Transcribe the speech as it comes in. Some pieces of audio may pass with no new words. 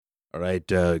All right.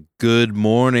 Good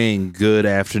morning, good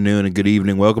afternoon, and good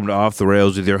evening. Welcome to Off the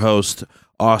Rails with your host,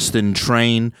 Austin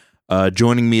Train.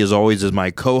 Joining me, as always, is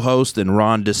my co-host and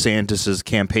Ron DeSantis'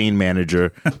 campaign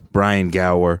manager, Brian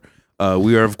Gower.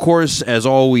 We are, of course, as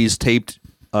always, taped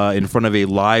in front of a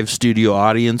live studio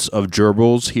audience of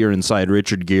gerbils here inside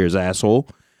Richard Gere's asshole.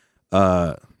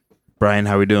 Brian,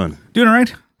 how we doing? Doing all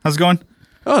right. How's it going?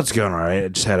 Oh, it's going all right. I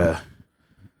just had a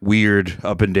weird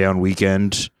up and down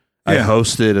weekend. I Yeah.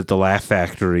 hosted at the Laugh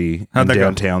Factory in that go?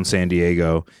 downtown San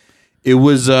Diego. It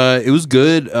was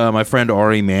good. My friend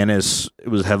Ari Manis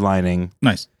was headlining,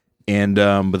 Nice. and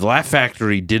but the Laugh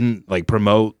Factory didn't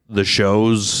promote the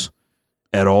shows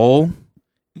at all,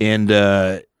 and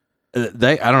I don't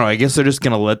know. I guess they're just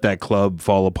gonna let that club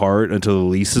fall apart until the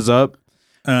lease is up.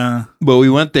 But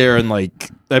we went there, and I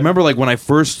remember when I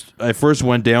first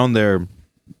went down there,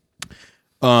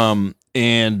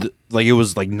 and it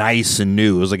was nice and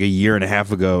new. It was a year and a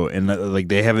half ago, and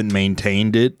they haven't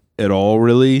maintained it at all,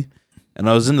 really. And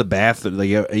I was in the bathroom, I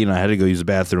had to go use the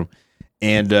bathroom,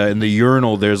 and in the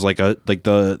urinal, there's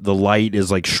the light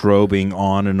is strobing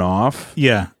on and off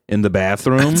Yeah. in the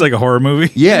bathroom. It's like a horror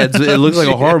movie. Yeah, it looks like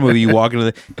a horror movie. You walk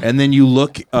into and then you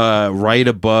look right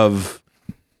above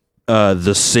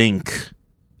the sink.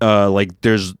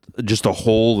 There's just a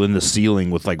hole in the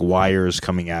ceiling with wires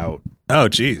coming out. Oh,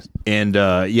 geez. And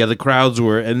the crowds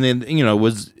were, and then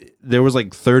there was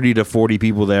 30 to 40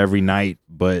 people there every night,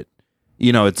 but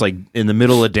it's in the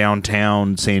middle of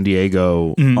downtown San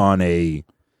Diego on a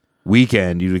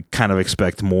weekend. You'd kind of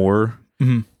expect more.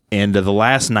 Mm-hmm. And the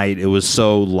last night, it was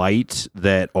so light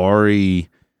that Ari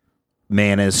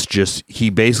Manis he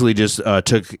basically just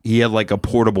he had a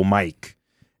portable mic,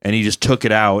 and he just took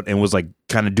it out and was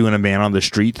kind of doing a man on the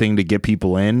street thing to get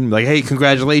people in. Hey,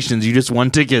 congratulations, you just won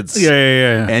tickets.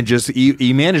 Yeah. And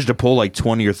he managed to pull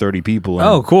 20 or 30 people in.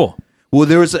 Oh, cool. Well,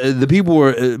 there was the people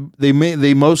were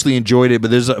they mostly enjoyed it,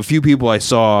 but there's a few people I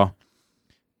saw.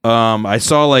 I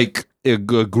saw a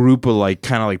group of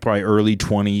probably early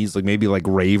 20s, maybe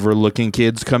raver looking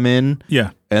kids come in.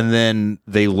 Yeah. And then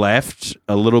they left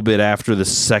a little bit after the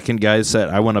second guy's set.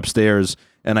 I went upstairs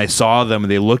and I saw them, and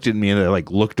they looked at me and they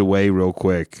looked away real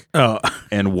quick. Oh.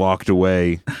 And walked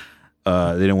away.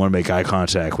 They didn't want to make eye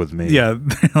contact with me. Yeah.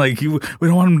 We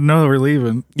don't want them to know we're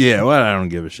leaving. Yeah, well, I don't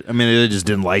give a shit. I mean, they just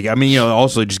didn't like it. I mean,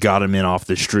 also just got them in off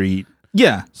the street.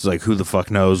 Yeah. It's who the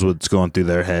fuck knows what's going through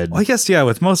their head. Well, I guess,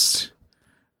 with most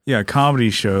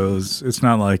comedy shows, it's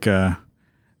not a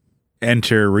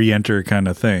enter, re-enter kind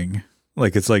of thing.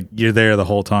 It's you're there the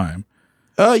whole time.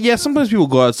 Yeah, sometimes people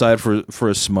go outside for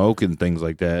a smoke and things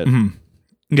like that. Mm-hmm.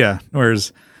 Yeah.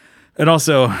 Whereas, and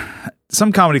also,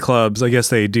 some comedy clubs, I guess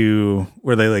they do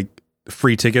where they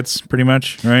free tickets pretty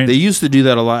much, right? They used to do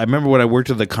that a lot. I remember when I worked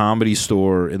at the Comedy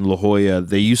Store in La Jolla,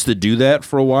 they used to do that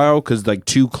for a while because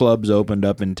 2 clubs opened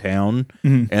up in town,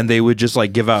 and they would just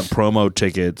give out promo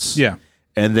tickets. Yeah.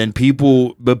 And then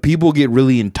people get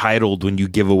really entitled when you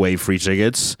give away free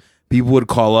tickets. People would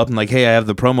call up and hey, I have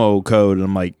the promo code. And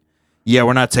I'm like, yeah,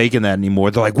 we're not taking that anymore.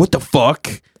 They're like, what the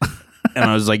fuck? And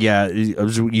I was like, yeah,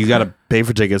 you got to pay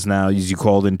for tickets now. You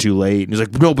called in too late. And he's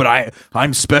like, no, but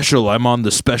I'm special. I'm on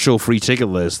the special free ticket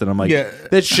list. And I'm like,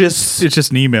 that's just... It's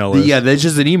just an email list. Yeah, that's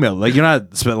just an email. You're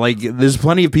not... there's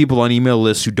plenty of people on email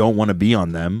lists who don't want to be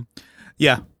on them.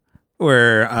 Yeah.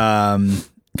 Where,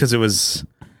 because it was...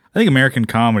 I think American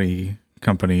Comedy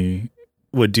Company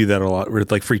would do that a lot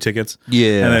with free tickets.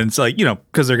 Yeah. And then it's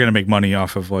because they're going to make money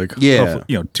off of hopefully,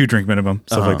 2 drink minimum,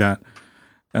 stuff like that.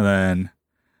 And then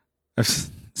I've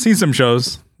seen some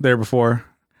shows there before.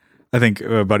 I think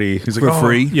a buddy who's for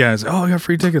free. Yeah. He's I got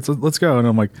free tickets. Let's go. And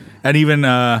I'm like, and even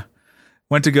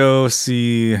went to go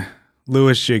see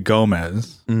Louis J.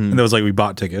 Gomez. And it was we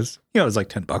bought tickets. It was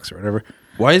 $10 or whatever.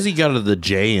 Why has he got the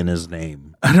J in his name?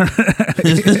 I don't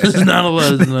know. Not a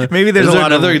lot. Maybe there's is a there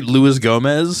lot another of Louis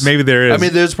Gomez. Maybe there is. I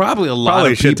mean, there's probably a lot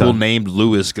of shit people ton. named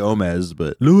Louis Gomez,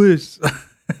 but Louis.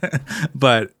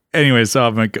 But anyway, so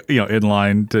I'm in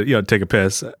line to take a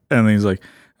piss, and then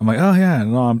I'm like, oh yeah,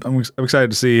 no, I'm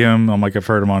excited to see him. I'm I've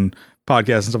heard him on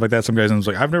podcasts and stuff like that. Some guys, and I was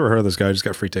I've never heard of this guy. I just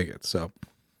got free tickets, so.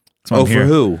 That's why I'm for here.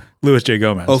 who? Louis J.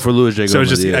 Gomez. Oh, for Louis J. Gomez. So it's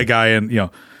just a guy, and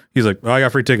he's like, well, I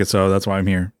got free tickets, so that's why I'm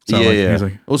here. So yeah. He's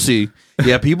like, we'll see.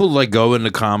 Yeah, people go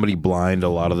into comedy blind a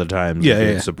lot of the times.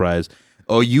 Yeah. Surprised.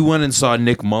 Oh, you went and saw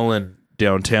Nick Mullen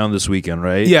downtown this weekend,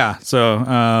 right? Yeah. So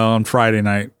on Friday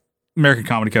night, American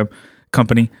Comedy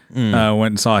Company went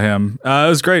and saw him. It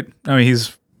was great. I mean,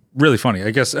 he's really funny.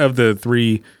 I guess of the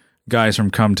 3 guys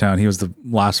from Cumtown, he was the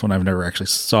last one I've never actually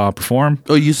saw perform.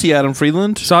 Oh, you see Adam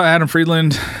Friedland? Saw Adam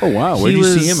Friedland. Oh, wow. Where did you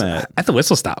see him at? At the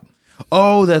Whistle Stop.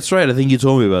 Oh, that's right. I think you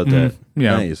told me about that.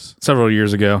 Yeah. Nice. Several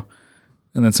years ago.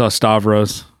 and then saw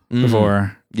Stavros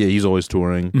before. Yeah, he's always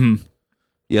touring. Mm-hmm.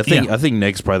 Yeah, I think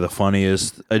Nick's probably the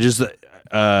funniest.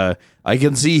 I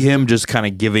can see him just kind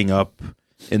of giving up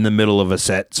in the middle of a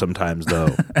set sometimes,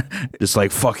 though. Just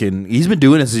like fucking, he's been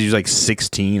doing it since he was like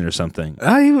 16 or something.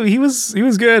 He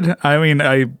was good. I mean,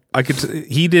 I could.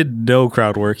 He did no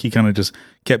crowd work. He kind of just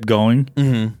kept going,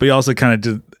 but he also kind of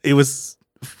did. It was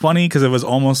funny because it was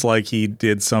almost like he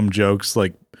did some jokes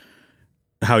like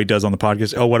how he does on the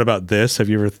podcast. Oh, what about this? Have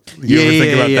you ever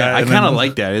think about that? I kind of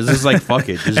like that. It's just like, fuck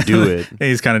it, just do it. And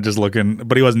he's kind of just looking,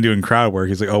 but he wasn't doing crowd work.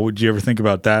 He's like, oh, would you ever think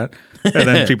about that? And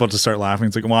then people just start laughing.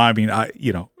 It's like, well, I mean,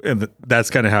 and that's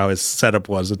kind of how his setup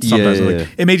was. It's sometimes like,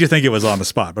 it made you think it was on the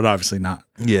spot, but obviously not.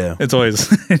 Yeah. It's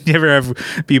always, you ever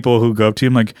have people who go up to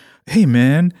him like, hey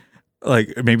man,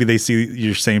 like maybe they see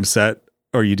your same set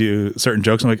or you do certain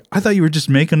jokes. I'm like, I thought you were just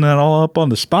making that all up on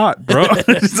the spot, bro.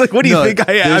 It's like, what do you think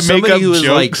I make up who was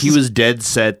jokes? like, he was dead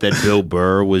set that Bill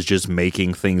Burr was just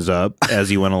making things up as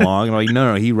he went along. And I'm like,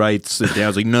 no, he writes it down. I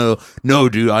was like, no,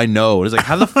 dude, I know. And it's like,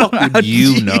 how the fuck would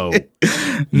you know?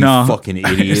 You fucking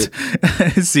idiot.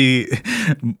 See,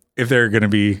 if they're going to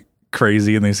be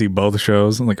crazy and they see both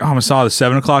shows, I'm like, oh, I saw the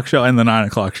 7 o'clock show and the 9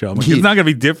 o'clock show. I'm like, it's not gonna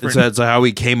be different. That's how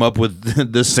we came up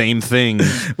with the same thing.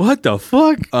 What the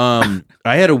fuck?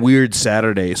 I had a weird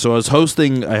Saturday. So I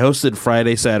hosted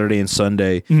Friday, Saturday, and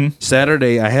Sunday.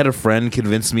 Saturday, I had a friend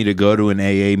convince me to go to an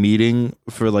AA meeting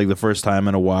for like the first time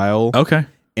in a while. Okay.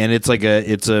 And it's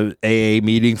a AA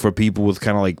meeting for people with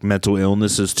kind of like mental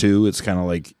illnesses too. It's kind of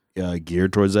like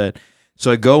geared towards that. So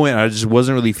I go in, I just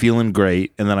wasn't really feeling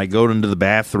great, and then I go into the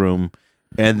bathroom,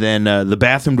 and then the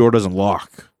bathroom door doesn't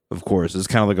lock, of course. It's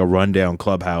kind of like a rundown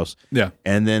clubhouse. Yeah.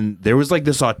 And then there was like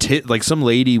this like some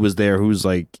lady was there who's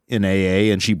like in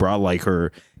AA, and she brought like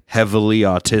her heavily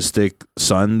autistic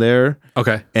son there.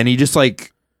 Okay. And he just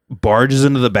like barges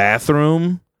into the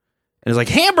bathroom, and is like,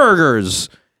 hamburgers!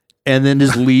 And then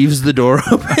just leaves the door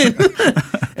open.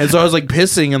 And so I was like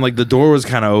pissing and like the door was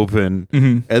kind of open.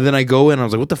 And then I go in, I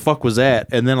was like, what the fuck was that?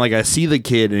 And then like I see the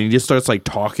kid and he just starts like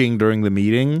talking during the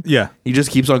meeting. Yeah. He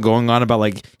just keeps on going on about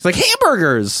like, he's like,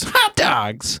 hamburgers, hot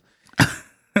dogs.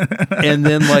 And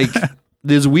then like,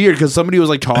 it's weird because somebody was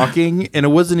like talking and it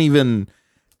wasn't even,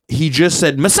 he just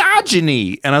said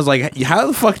misogyny. And I was like, how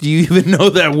the fuck do you even know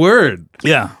that word?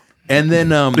 Yeah. And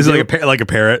then is it like a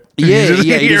parrot? Yeah,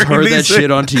 he just heard that shit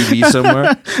on TV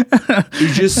somewhere.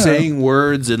 He's just saying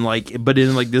words and like, but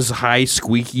in like this high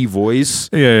squeaky voice.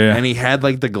 Yeah. And he had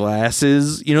like the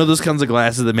glasses, you know, those kinds of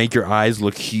glasses that make your eyes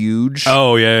look huge.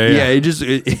 Oh yeah. Yeah, he's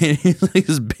like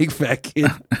this big fat kid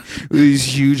with these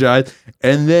huge eyes.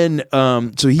 And then,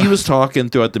 so he was talking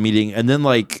throughout the meeting, and then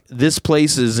like this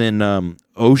place is in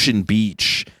Ocean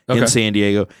Beach in San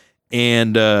Diego.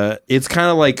 And it's kind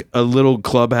of like a little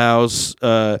clubhouse.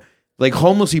 Like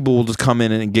homeless people will just come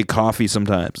in and get coffee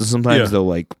sometimes. And sometimes they'll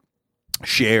like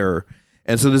share.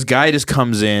 And so this guy just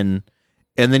comes in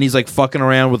and then he's like fucking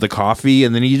around with the coffee.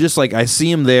 And then he just like, I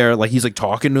see him there. Like he's like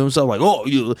talking to himself. Like,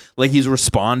 like he's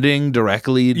responding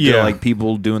directly to like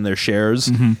people doing their shares.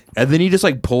 And then he just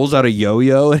like pulls out a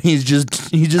yo-yo and he's just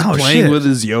playing with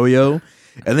his yo-yo.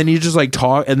 And then he just like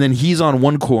talk, and then he's on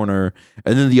one corner,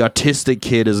 and then the autistic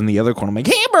kid is in the other corner. I'm like,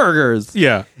 hamburgers.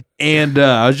 Yeah. And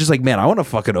I was just like, man, I want to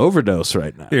fucking overdose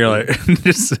right now. You're like,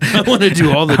 I want to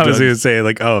do all the drugs. I was going to say,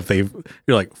 like, oh,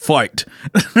 you're like, fight.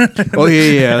 Oh,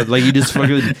 yeah. Like, he just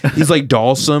fucking, he's like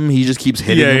Dalsum. He just keeps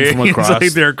hitting them from across. He's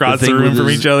like they're across the room from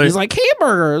each other. He's like,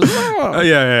 hamburgers.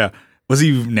 Yeah. Was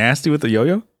he nasty with the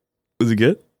yo-yo? Was he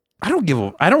good? I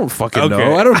don't fucking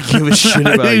know. I don't give a shit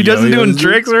about He doesn't yo-yos, do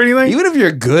tricks or anything? Even if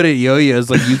you're good at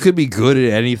yo-yos, like you could be good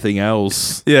at anything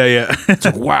else. Yeah. It's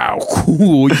like, wow,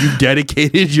 cool. You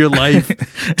dedicated your life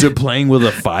to playing with a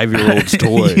 5-year-old's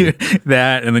toy.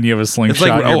 That, and then you have a slingshot. It's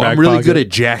like, in your back I'm really pocket. good at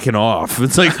jacking off.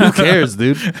 It's like, who cares,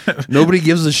 dude? Nobody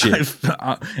gives a shit.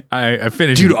 I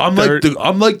finished. Dude, I'm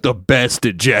like the best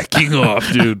at jacking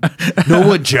off, dude. No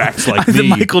one jacks like I'm me. the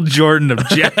Michael Jordan of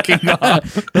jacking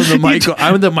off.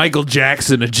 I'm the Michael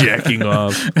Jackson of jacking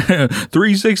off.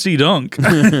 360 dunk.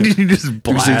 You just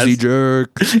blast. 360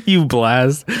 jerk. You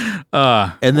blast.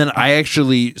 And then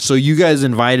so you guys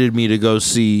invited me to go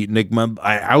see Nick.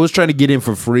 I was trying to get in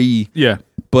for free. Yeah.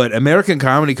 But American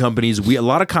comedy companies, a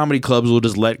lot of comedy clubs will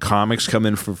just let comics come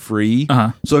in for free.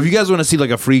 So if you guys want to see like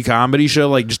a free comedy show,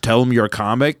 like just tell them you're a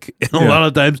comic. And a lot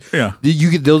of times,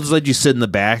 they'll just let you sit in the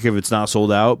back if it's not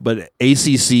sold out. But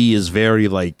ACC is very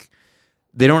like,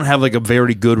 they don't have like a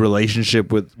very good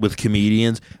relationship with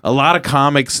comedians. A lot of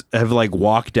comics have like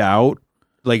walked out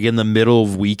like in the middle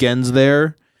of weekends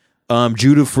there.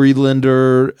 Judah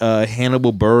Friedlander,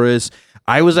 Hannibal Buress.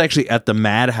 I was actually at the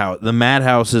Madhouse. The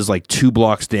Madhouse is like 2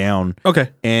 blocks down. Okay.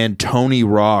 And Tony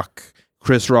Rock,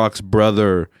 Chris Rock's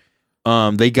brother,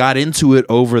 they got into it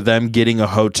over them getting a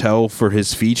hotel for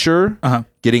his feature,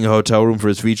 getting a hotel room for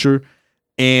his feature.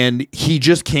 And he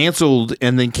just canceled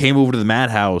and then came over to the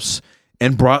Madhouse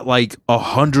and brought like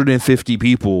 150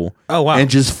 people. Oh, wow. And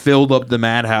just filled up the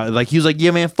Madhouse. Like he was like,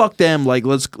 yeah, man, fuck them. Like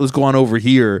let's go on over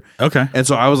here. Okay. And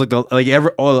so I was like,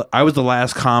 I was the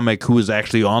last comic who was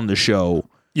actually on the show.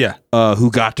 Yeah. Who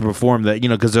got to perform that?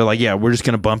 Because they're like, yeah, we're just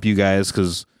gonna bump you guys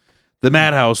because the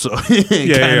Madhouse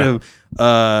they're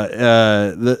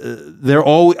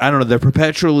always, I don't know, they're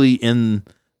perpetually in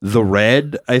the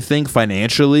red, I think,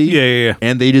 financially. Yeah.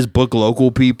 And they just book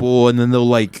local people, and then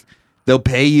they'll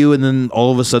pay you, and then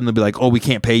all of a sudden they'll be like, oh, we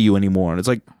can't pay you anymore. And it's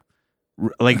like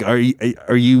are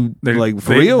you like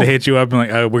for real? They hit you up and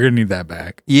like, oh, we're gonna need that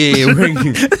back. Yeah.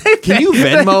 Can you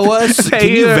Venmo us? Can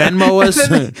you Venmo us?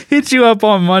 Hit you up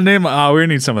on Monday. We're gonna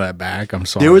need some of that back. I'm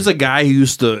sorry. There was a guy who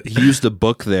used to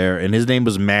book there, and his name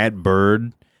was Matt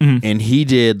Bird, and he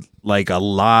did like a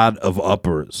lot of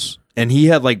uppers, and he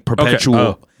had like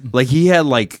perpetual, like he had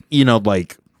like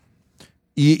like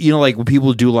when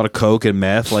people do a lot of coke and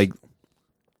meth, like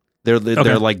their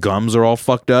like gums are all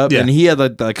fucked up, and he had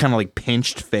like the kind of like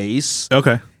pinched face.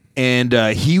 Okay. And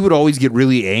he would always get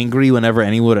really angry whenever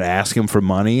anyone would ask him for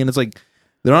money, and it's like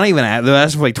they're not even they're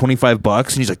asking for like $25,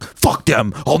 and he's like, "Fuck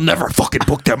them! I'll never fucking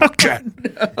book them again."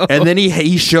 No. And then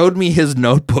he showed me his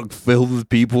notebook filled with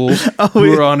people who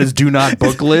were on his do not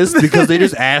book list because they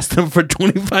just asked him for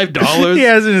 $25. He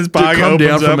has it in his pocket. Come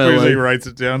down opens from up, LA. he writes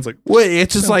it down. It's like, what?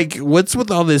 It's just like, what's with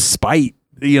all this spite?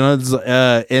 It's,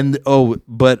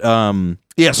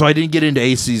 yeah, so I didn't get into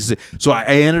ACs. So I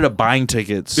ended up buying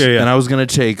tickets, and I was going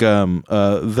to take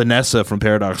Vanessa from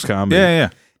Paradox Comedy. Yeah.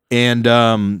 And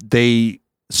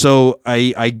so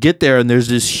I get there, and there's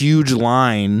this huge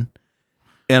line,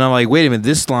 and I'm like, wait a minute,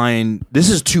 this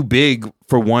is too big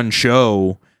for one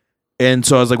show. And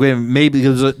so I was like, wait a minute, maybe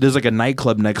there's like a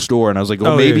nightclub next door, and I was like,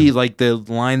 maybe like the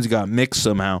lines got mixed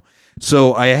somehow.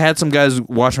 So I had some guys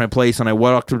watch my place, and I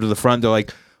walked up to the front. They're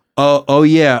like,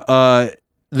 the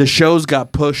shows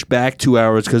got pushed back 2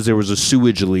 hours because there was a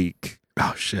sewage leak.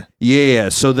 Oh, shit. Yeah.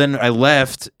 So then I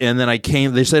left, and then I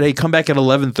came. They said, hey, come back at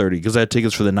 11:30 because I had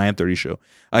tickets for the 9:30 show.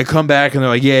 I come back, and they're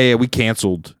like, yeah, we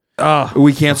canceled.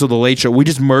 We canceled the late show. We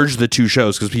just merged the 2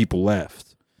 shows because people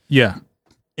left. Yeah.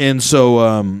 And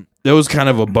so that was kind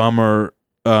of a bummer.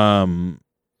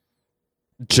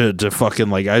 To fucking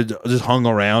like, I just hung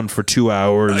around for 2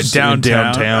 hours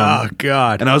downtown. Oh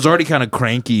god! And I was already kind of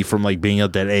cranky from like being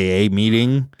at that AA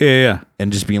meeting. Yeah.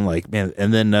 And just being like, man.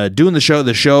 And then doing the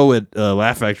show at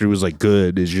Laugh Factory was like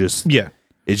good. It's just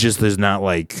there's not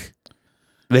like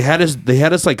they had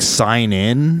us like sign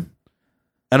in.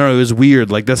 I don't know. It was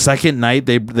weird. Like the second night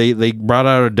they brought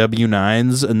out our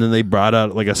W-9s, and then they brought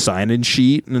out like a sign-in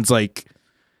sheet, and it's like,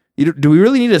 do we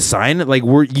really need to sign it? Like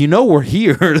we're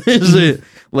here.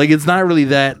 Like it's not really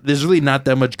that. There's really not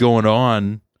that much going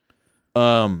on.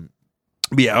 But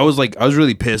yeah, I was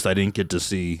really pissed I didn't get to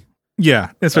see.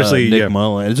 Yeah, especially Nick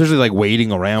Mullen. Especially like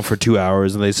waiting around for 2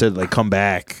 hours, and they said like come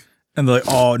back, and they're like,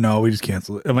 oh no, we just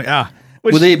canceled it. I'm like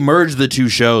well, they merged the 2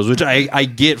 shows, which I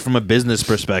get from a business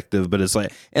perspective, but it's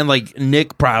like, and like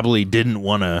Nick probably didn't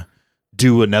want to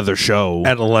do another show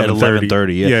at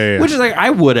 11:30. Yeah. Which is like, I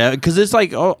would have, because it's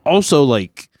like also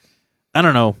like, I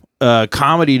don't know,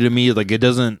 comedy to me, like it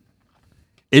doesn't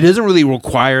really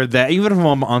require that. Even if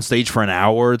I'm on stage for an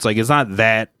hour, it's like it's not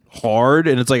that hard,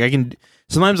 and it's like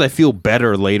sometimes I feel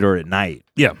better later at night.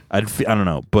 Yeah, I don't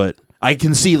know, but I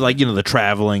can see like the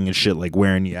traveling and shit like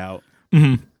wearing you out.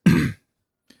 Mm-hmm.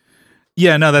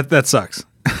 Yeah, no, that sucks.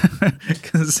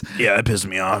 Yeah, that pissed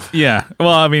me off. Yeah, well,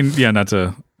 I mean, yeah, not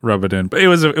to rub it in, but it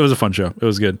was a fun show. It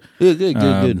was good.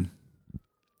 Good.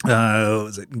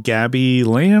 Was it Gabby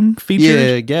Lamb featured?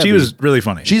 Yeah, Gabby. She was really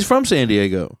funny. She's from San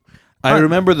Diego. I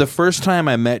remember the first time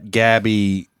I met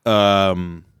Gabby,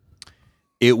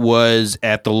 it was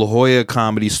at the La Jolla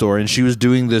Comedy Store, and she was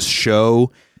doing this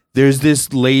show. There's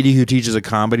this lady who teaches a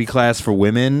comedy class for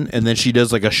women, and then she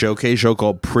does like a showcase show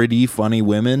called Pretty Funny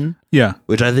Women. Yeah.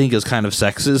 Which I think is kind of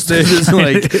sexist. It's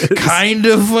like kind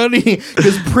of funny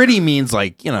because pretty means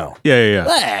like, Yeah. You're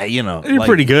like,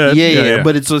 pretty good. Yeah.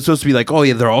 But it's supposed to be like, oh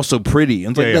yeah, they're also pretty.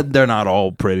 And it's like they're not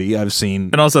all pretty. I've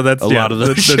seen and also that's a lot of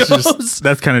those shows.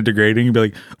 That's kind of degrading. You'd be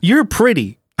like, you're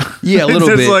pretty. Yeah, a little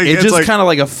bit. It's just kind of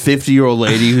like a 50-year-old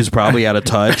lady who's probably out of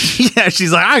touch. Yeah,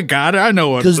 she's like, I got it. I know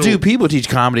what. Because, dude, people teach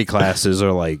comedy classes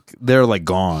they're like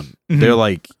gone. Mm-hmm. They're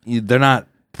like, they're not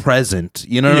present.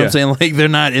 You know what Yeah. I'm saying? Like they're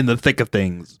not in the thick of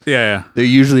things. Yeah. They're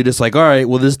usually just like, all right,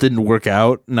 well, this didn't work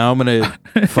out. Now I'm gonna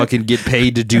fucking get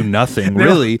paid to do nothing.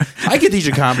 Really, I could teach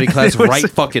a comedy class There was right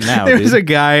fucking now. There was dude. a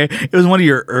guy. It was one of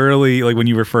your early, like when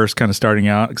you were first kind of starting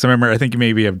out. Because I remember, I think you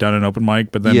maybe have done an open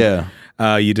mic, but then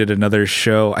you did another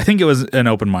show. I think it was an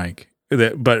open mic,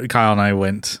 but Kyle and I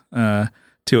went to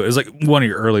it. It was like one of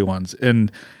your early ones,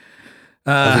 and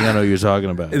I think I know what you're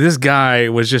talking about. this guy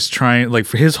was just trying, like,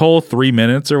 for his whole 3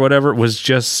 minutes or whatever, was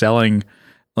just selling.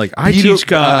 Like, I teach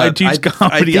comedy.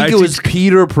 I think it was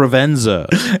Peter Provenza.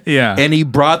 Yeah, And he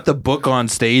brought the book on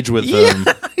stage with him.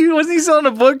 Wasn't he selling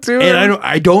a book too? And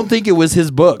I don't think it was his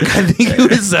book. I think he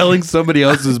was selling somebody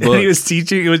else's book. And he was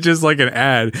teaching. It was just like an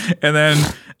ad. And then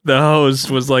the host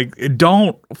was like,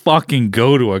 "Don't fucking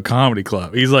go to a comedy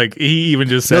club." He's like, he even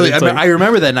just said, Really, it's I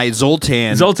remember that night.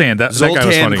 Zoltan, that guy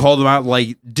was funny. called him out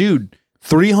like, dude,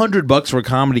 $300 for a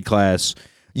comedy class.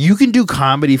 You can do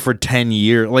comedy for 10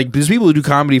 years. Like, there's people who do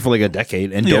comedy for like a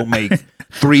decade and don't make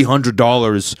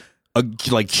 $300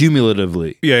 like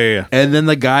cumulatively. Yeah. And then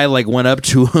the guy like went up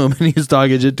to him and he was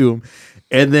talking shit to him.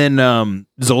 And then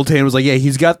Zoltan was like, yeah,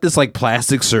 he's got this like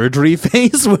plastic surgery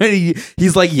face where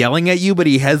he's like yelling at you, but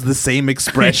he has the same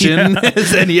expression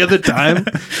as any other time.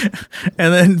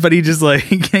 And then, but he just like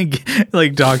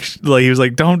talks, like, he was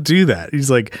like, "Don't do that." He's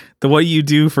like, what you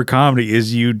do for comedy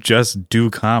is you just do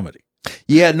comedy.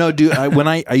 Yeah, no, dude. When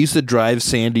I used to drive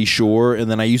Sandy Shore, and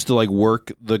then I used to like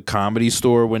work the comedy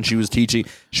store when she was teaching.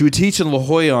 She would teach in La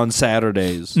Jolla on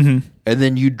Saturdays, and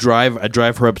then I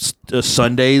drive her up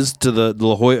Sundays to the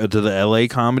La Jolla to the LA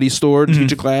Comedy Store to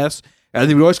teach a class, and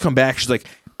then we'd always come back. She's like,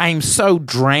 "I'm so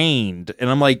drained," and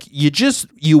I'm like,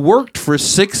 "You worked for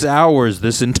 6 hours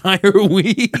this entire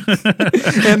week,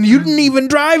 and you didn't even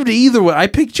drive to either one. I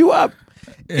picked you up."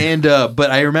 And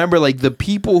but I remember like the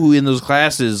people who in those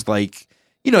classes, like,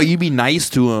 you know, you'd be nice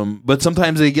to them, but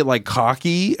sometimes they get like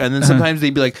cocky, and then sometimes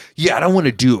they'd be like, "Yeah, I don't want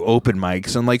to do open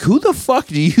mics." I'm like, who the fuck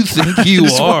do you think you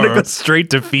just are? Go straight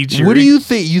to featuring. What do you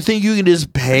think? You think you can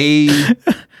just pay?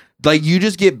 Like, you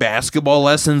just get basketball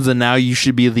lessons and now you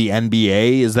should be the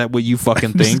NBA? Is that what you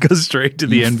fucking think? Just go straight to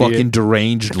the you NBA. fucking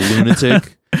deranged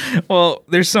lunatic. Well,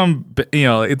 there's some, you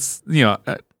know, it's, you know,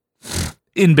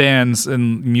 in bands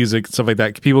and music, stuff like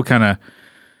that, people kind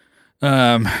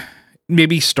of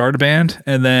maybe start a band,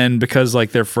 and then because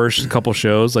like their first couple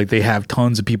shows, like they have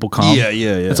tons of people come. Yeah.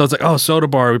 And so it's like, oh, Soda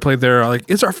Bar, we played there. Like,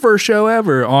 it's our first show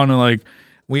ever on, like,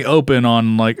 we open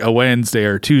on like a Wednesday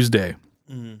or Tuesday.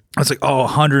 It's like, oh,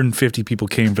 150 people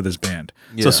came for this band.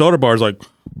 Yeah. So Soda Bar's like,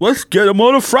 let's get them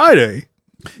on a Friday.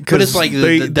 But it's like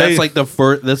that's like the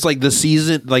first. That's like the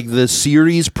season, like the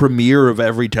series premiere of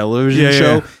every television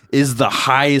show is the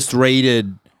highest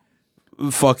rated.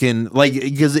 Fucking like,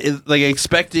 because like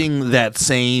expecting that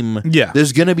same. Yeah.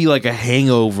 There's gonna be like a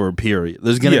hangover period.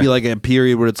 There's gonna be like a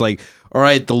period where it's like, all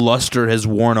right, the luster has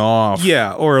worn off.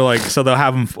 Yeah, or like, so they'll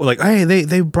have them like, hey,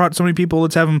 they brought so many people,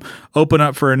 let's have them open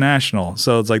up for a national.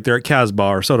 So it's like they're at Casbah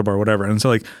or Soda Bar or whatever, and so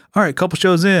like, all right, a couple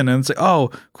shows in, and it's like,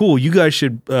 oh, cool, you guys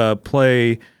should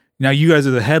play. Now you guys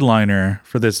are the headliner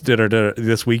for this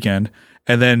this weekend,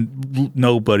 and then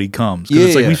nobody comes because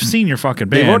it's like, we've seen your fucking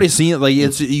band. They've already seen it. Like,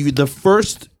 it's the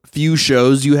first few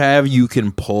shows you have, you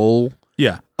can pull.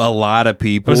 Yeah. A lot of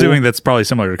people. I'm assuming that's probably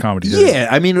similar to comedy. Yeah,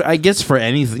 I mean, I guess for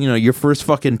anything, you know, your first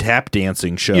fucking tap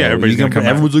dancing show. Yeah, everybody's gonna come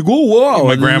everyone's like, "Oh, wow!" My and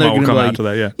then grandma they're will gonna come be out like, to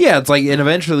that. Yeah. Yeah, it's like, and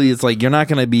eventually, it's like you're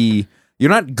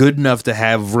not good enough to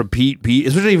have repeat,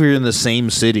 especially if you're in the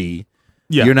same city.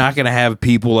 Yeah. You're not gonna have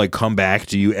people like come back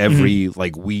to you every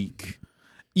like week.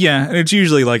 Yeah, and it's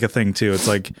usually like a thing too. It's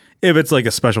like, if it's like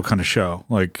a special kind of show,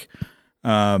 like,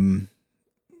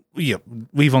 yeah,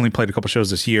 we've only played a couple shows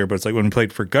this year, but it's like when we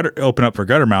played for Open Up for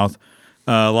Guttermouth,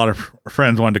 a lot of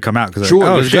friends wanted to come out because Sure,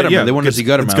 they wanted to see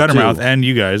Guttermouth. It's Guttermouth too. and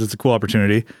you guys. It's a cool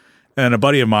opportunity. And a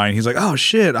buddy of mine, he's like, oh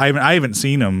shit, I haven't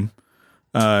seen him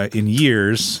in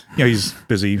years. You know, he's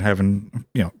busy having,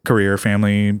 you know, career,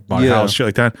 family, bought a house, shit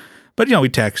like that. But, you know, we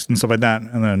text and stuff like that,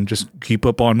 and then just keep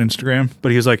up on Instagram.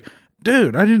 But he was like,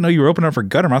 dude, I didn't know you were opening up for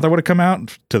Guttermouth. I would have come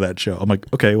out to that show. I'm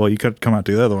like, okay, well, you could come out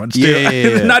to the other ones too.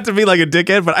 Yeah. Not to be like a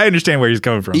dickhead, but I understand where he's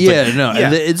coming from.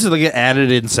 It's like an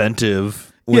added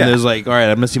incentive when there's like, all right,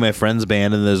 I'm gonna see my friend's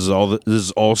band, and there's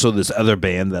also this other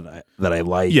band that I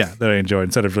like. Yeah, that I enjoy.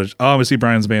 Instead of just, oh, I'm gonna see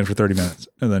Brian's band for 30 minutes,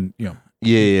 and then, you know,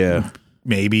 yeah.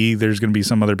 maybe there's gonna be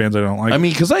some other bands I don't like. I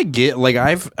mean, because I get like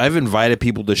I've invited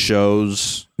people to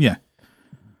shows. Yeah.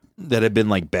 That have been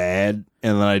like bad,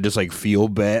 and then I just like feel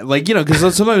bad, like, you know,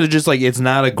 because sometimes it's just like it's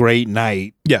not a great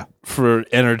night, for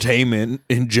entertainment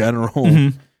in general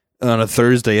on a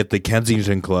Thursday at the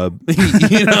Kensington Club.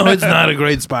 You know, it's not a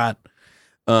great spot.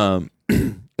 And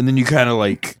and then you kind of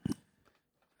like,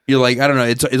 you're like, I don't know.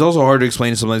 It's also hard to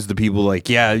explain sometimes to people like,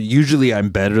 yeah, usually I'm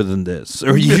better than this,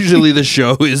 or usually the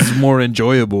show is more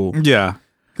enjoyable. Yeah.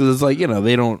 Because it's like, you know,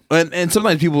 they don't, and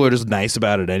sometimes people are just nice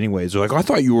about it anyways. They're like, I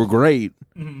thought you were great.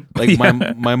 Like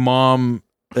my mom,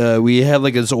 we had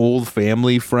like this old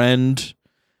family friend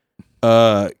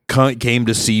came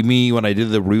to see me when I did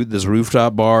this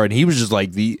rooftop bar, and he was just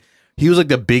like the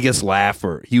biggest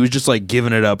laugher. He was just like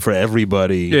giving it up for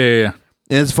everybody. Yeah.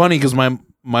 And it's funny because my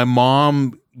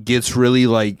mom gets really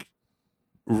like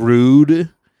rude.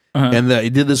 And I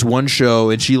did this one show,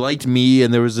 and she liked me,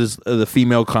 and there was this the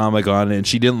female comic on it, and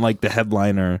she didn't like the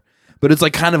headliner. But it's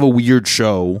like kind of a weird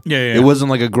show. Yeah. It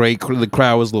wasn't like a great. The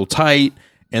crowd was a little tight,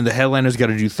 and the headliner's got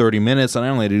to do 30 minutes, and I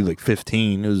only had to do like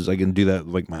 15. It was I can do that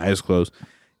with like my eyes closed.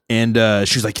 And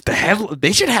she's like,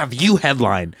 they should have you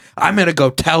headline. I'm gonna go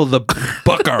tell the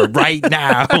booker right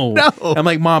now. No. I'm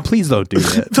like, Mom, please don't do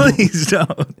that. Please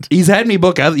don't. He's had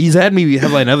me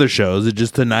headline other shows. It's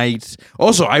just tonight.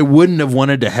 Also, I wouldn't have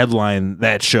wanted to headline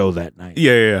that show that night.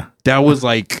 Yeah. That was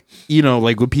like, you know,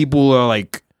 like when people are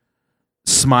like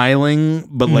smiling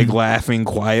but like laughing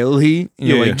quietly. And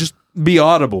you're like, just be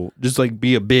audible. Just like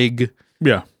be a big.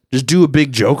 Yeah. Just do a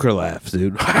big Joker laugh,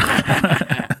 dude.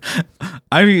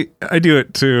 I do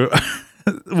it too.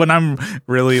 When I'm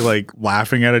really like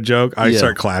laughing at a joke, I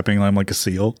start clapping. I'm like a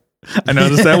seal. I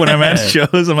noticed that when I'm at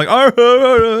shows, I'm like,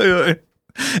 oh.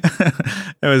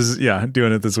 I was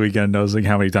doing it this weekend. I was like,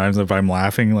 how many times if I'm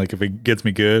laughing, like if it gets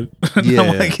me good,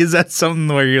 I'm like, is that something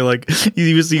where you're like,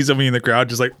 you see somebody in the crowd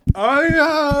just like, oh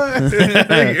yeah,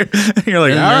 you're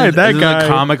like, all right, that guy. The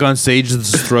comic on stage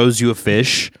just throws you a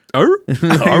fish.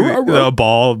 A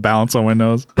ball bounce on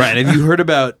windows. Right. Have you heard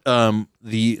about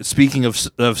speaking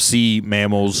of sea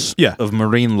mammals, of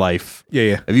marine life?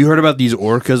 Yeah. Have you heard about these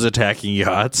orcas attacking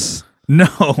yachts? No.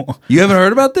 You haven't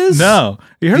heard about this? No.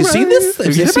 Have you seen this?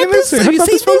 Have you seen this? Have you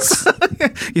seen this?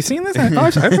 You seen this?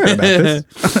 I've heard about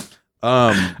this.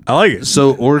 I like it.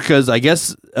 So orcas, I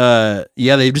guess,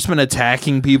 they've just been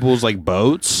attacking people's like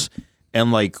boats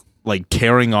and like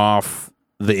tearing off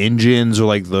the engines or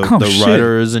like the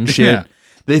rudders and shit. Yeah.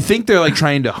 They think they're like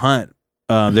trying to hunt.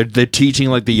 They're teaching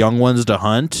like the young ones to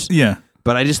hunt. Yeah.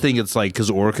 But I just think it's like because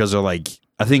orcas are like,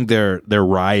 I think they're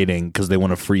rioting because they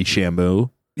want a free Shamu.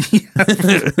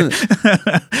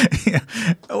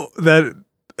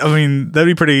 That'd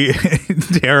be pretty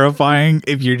terrifying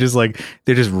if you're just like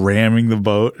they're just ramming the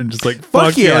boat and just like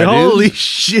fuck yeah, dude. Holy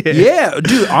shit. Yeah,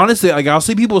 dude, honestly, like I'll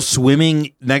see people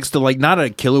swimming next to like not a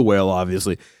killer whale,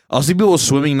 obviously. I'll see people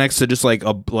swimming next to just like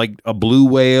a blue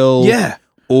whale,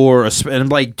 or and I'm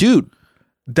like, dude,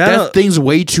 that thing's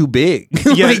way too big.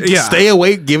 Stay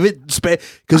away, give it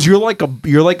because you're like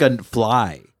a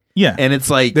fly. Yeah, and it's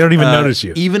like they don't even notice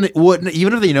you. Even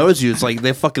if they notice you, it's like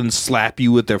they fucking slap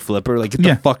you with their flipper. Like get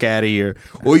the fuck out of here,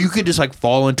 or you could just like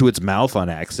fall into its mouth on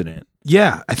accident.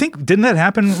 Yeah, I think didn't that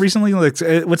happen recently? Like,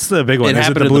 what's the big one? It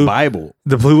happened in the Bible.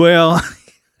 The blue whale,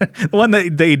 the one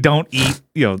that they don't eat,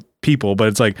 people, but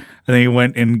it's like they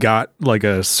went and got like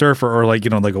a surfer or like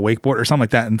like a wakeboard or something like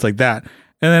that, and it's like that,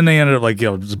 and then they ended up like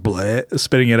just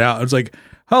spitting it out. It's like,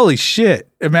 holy shit!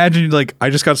 Imagine like I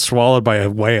just got swallowed by a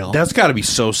whale. That's got to be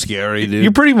so scary, dude.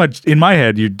 You're pretty much in my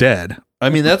head. You're dead. I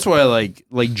mean, that's why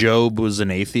like Job was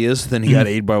an atheist, then he got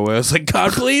ate by whales. Like,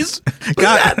 God, please,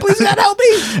 God, help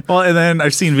me. Well, and then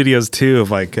I've seen videos too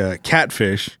of like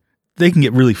catfish. They can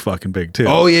get really fucking big too.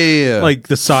 Oh yeah. Like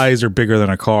the size are bigger than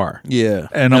a car. Yeah,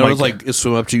 and I was like, it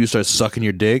swim up to you, start sucking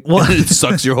your dick. Well, it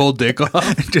sucks your whole dick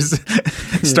off. It just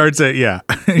starts at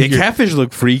catfish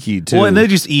look freaky too. Well, and they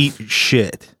just eat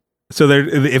shit. So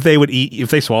if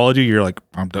they swallowed you, you're like,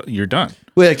 you're done.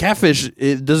 Wait, a catfish,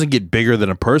 it doesn't get bigger than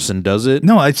a person, does it?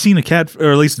 No, I've seen a cat,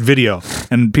 or at least video,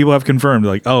 and people have confirmed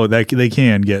like, oh, they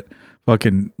can get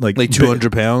fucking like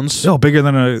 200 pounds. No, bigger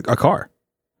than a car.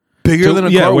 Bigger than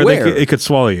a car? Where it could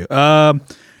swallow you.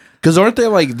 Because aren't they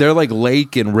like they're like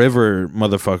lake and river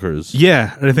motherfuckers?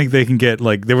 Yeah, I think they can get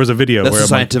like there was a video. That's where a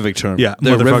scientific term. Yeah,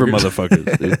 they're river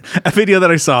motherfuckers. Dude. A video that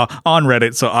I saw on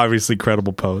Reddit, so obviously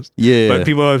credible post. Yeah, but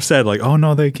people have said like, oh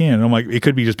no, they can. And I'm like, it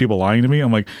could be just people lying to me.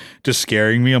 I'm like, just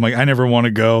scaring me. I'm like, I never want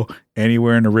to go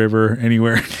anywhere in a river,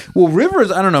 anywhere. Well,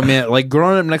 rivers, I don't know, man. Like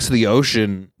growing up next to the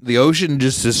ocean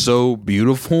just is so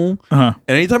beautiful. And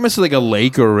anytime I see like a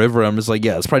lake or a river, I'm just like,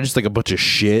 yeah, it's probably just like a bunch of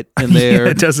shit in there.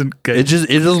 It doesn't. It just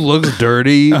looks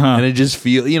dirty, and it just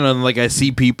feels, like I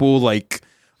see people like,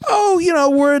 oh,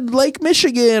 we're in Lake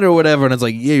Michigan or whatever, and it's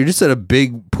like, yeah, you're just at a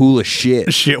big pool of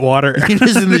shit. Shit water. You're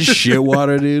just in this shit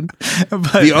water, dude.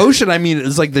 But the ocean, I mean,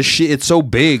 it's like the shit. It's so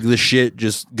big, the shit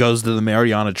just goes to the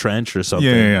Mariana Trench or something.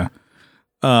 Yeah.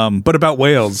 But about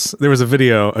whales, there was a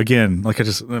video again. Like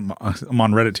I'm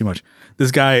on Reddit too much.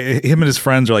 This guy, him and his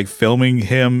friends are like filming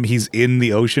him. He's in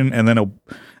the ocean, and then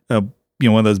a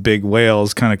one of those big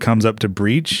whales kind of comes up to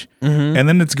breach, and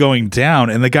then it's going down,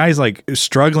 and the guy's like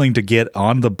struggling to get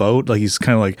on the boat. Like he's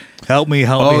kind of like, help me,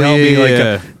 help me.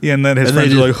 Like, and then his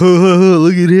friends are like,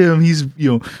 look at him. He's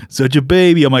such a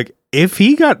baby. I'm like, if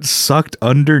he got sucked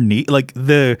underneath, like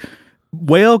the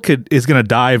whale is gonna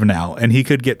dive now, and he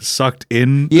could get sucked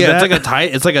in. Yeah,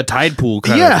 it's like a tide pool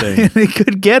kind of thing. And it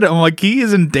could get him. Like he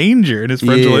is in danger, and his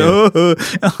friends are like, oh.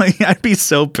 Like, I'd be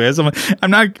so pissed.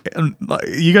 I'm like,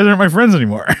 you guys aren't my friends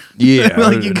anymore. Yeah,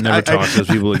 like, you never talk to those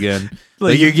people again.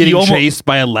 Like you're getting chased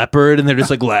by a leopard, and they're just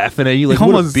like laughing at you, like,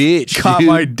 what a bitch! Caught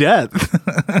my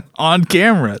death on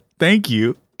camera. Thank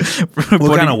you.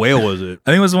 What kind of whale was it?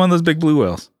 I think it was one of those big blue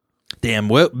whales. Damn,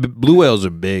 blue whales are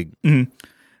big. Mm-hmm.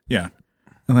 Yeah.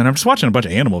 And then I'm just watching a bunch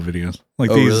of animal videos. Like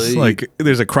really? Like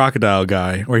there's a crocodile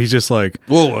guy where he's just like,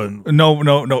 whoa, no,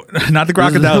 not the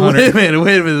crocodile hunter. Wait a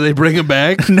minute, did they bring him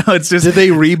back? No, it's just, did they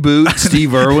reboot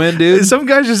Steve Irwin, dude? Some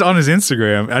guy's just on his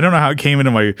Instagram. I don't know how it came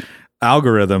into my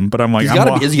algorithm, but I'm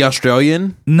like, is he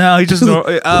Australian? No, he just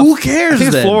who cares?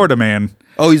 He's a Florida man.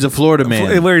 Oh, he's a Florida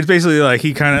man. Where he's basically like,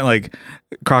 he kind of like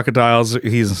crocodiles.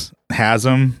 Has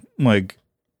them like.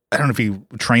 I don't know if he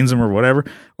trains them or whatever,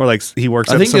 or like he works.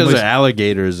 I think those are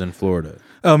alligators in Florida.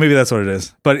 Oh, maybe that's what it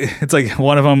is. But it's like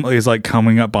one of them is like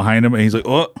coming up behind him, and he's like,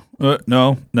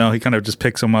 no. He kind of just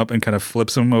picks him up and kind of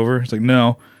flips him over. It's like,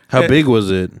 no. How big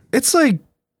was it? It's like,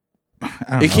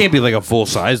 it can't be like a full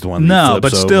sized one. No,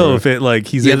 but still, over. If it like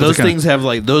he's those things have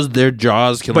like their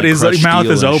jaws can. But like, his mouth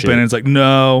is open, shit. and it's like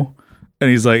no. And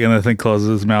he's like, and the thing closes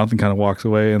his mouth and kind of walks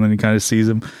away. And then he kind of sees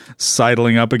him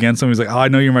sidling up against him. He's like, oh, I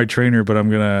know you're my trainer, but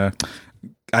I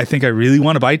think I really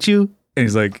want to bite you. And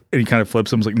he's like, and he kind of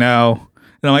flips him. He's like, no.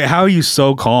 And I'm like, how are you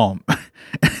so calm?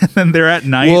 And then they're at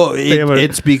night. Well,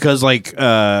 it's because like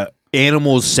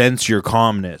animals sense your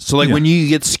calmness. So like when you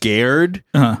get scared,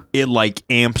 it like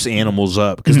amps animals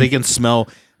up because they can smell.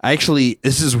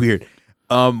 This is weird.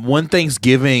 One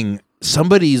Thanksgiving,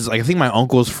 somebody's like, I think my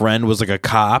uncle's friend was like a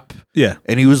cop. Yeah.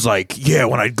 And he was like, yeah,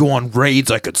 when I'd go on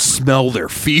raids, I could smell their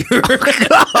fear.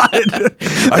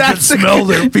 I could smell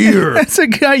their fear. That's a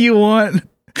guy you want.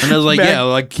 And I was like, yeah,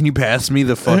 like, can you pass me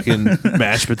the fucking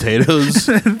mashed potatoes?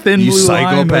 Thin you blue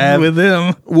psychopath. with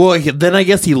him. Well, then I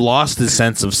guess he lost his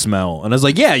sense of smell. And I was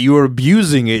like, yeah, you were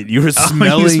abusing it. You were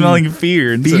smelling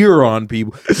fear. On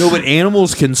people. No, but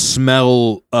animals can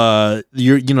smell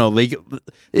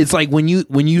it's like when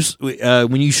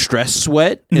you stress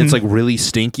sweat, it's like really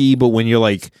stinky, but when you're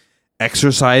like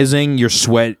exercising, your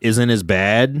sweat isn't as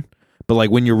bad. But like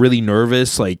when you're really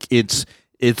nervous, like it's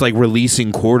like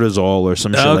releasing cortisol or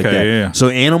some shit like that. Yeah. So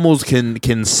animals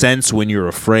can sense when you're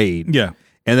afraid. Yeah.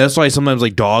 And that's why sometimes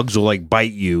like dogs will like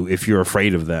bite you if you're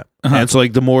afraid of them. And so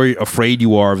like the more afraid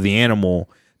you are of the animal,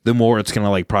 the more it's gonna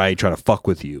like probably try to fuck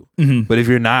with you. But if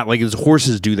you're not, like, as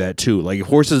horses do that too. Like if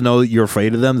horses know that you're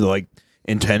afraid of them, they'll like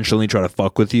intentionally try to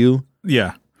fuck with you.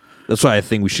 Yeah. That's why I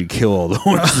think we should kill all the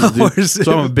horses.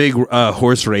 So I'm a big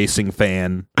horse racing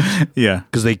fan. Yeah,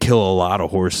 because they kill a lot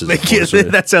of horses.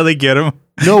 That's how they get them.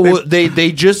 No,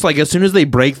 they just like as soon as they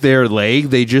break their leg,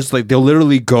 they just like they'll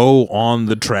literally go on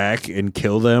the track and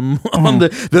kill them.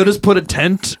 They'll just put a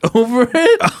tent over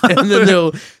it, and then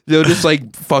they'll just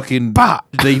like fucking.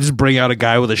 They just bring out a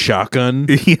guy with a shotgun.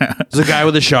 Yeah, there's a guy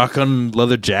with a shotgun,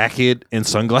 leather jacket, and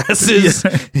sunglasses.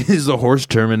 Yeah. He's the horse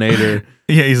Terminator.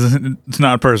 Yeah, it's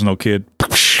not a personal kid.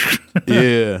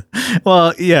 Yeah.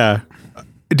 Well, yeah.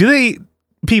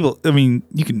 People? I mean,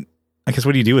 you can. I guess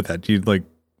what do you do with that? Do you like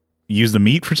use the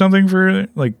meat for something for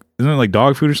like? Isn't it like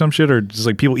dog food or some shit? Or just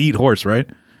like people eat horse, right?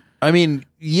 I mean,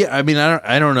 yeah. I mean,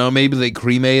 I don't know. Maybe they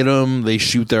cremate them. They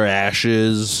shoot their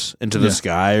ashes into the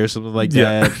sky or something like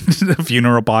that. A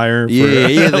funeral pyre.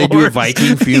 Yeah. They do a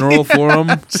Viking funeral for them.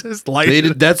 Just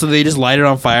they just light it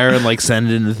on fire and like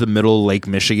send it into the middle of Lake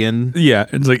Michigan. Yeah,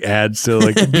 it's like adds to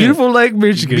like beautiful Lake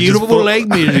Michigan. Beautiful Lake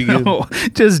Michigan.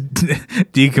 Just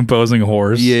decomposing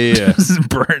horse. Yeah. Just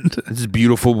burned. It's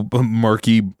beautiful,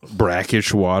 murky,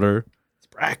 brackish water. It's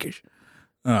brackish.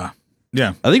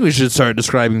 Yeah, I think we should start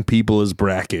describing people as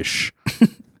brackish.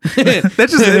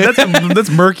 that's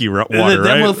murky water, that right?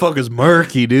 That motherfucker's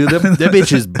murky, dude. That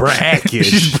bitch is brackish.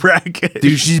 She's brackish,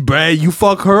 dude. She's You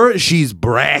fuck her, she's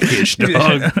brackish,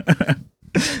 dog.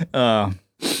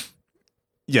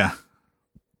 Yeah.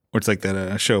 Or it's like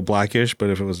that show Blackish, but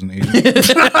if it was an Asian.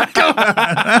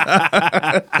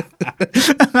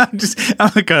 I'm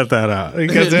gonna cut that out.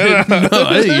 No,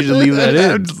 I think you should leave that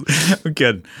in. I'm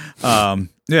kidding.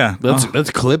 Yeah, That's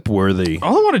clip worthy.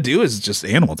 all I want to do is just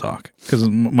animal talk because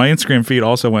my Instagram feed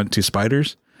also went to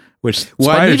spiders. Which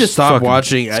I need to stop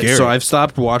watching. scary. So I've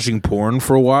stopped watching porn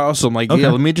for a while. So I'm like, Okay. yeah,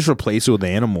 let me just replace it with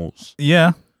animals.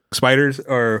 Yeah, spiders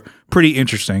are pretty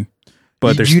interesting.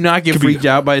 But Do you not get freaked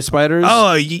out by spiders?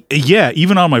 Oh, yeah,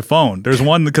 even on my phone. There's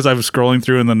one because I was scrolling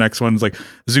through and the next one's like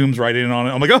zooms right in on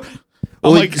it. I'm like, oh. I'm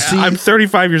Well, like, see- I'm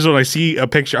 35 years old. I see a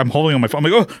picture. I'm holding on my phone.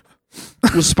 I'm like, oh.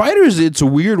 With spiders, it's a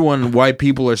weird one why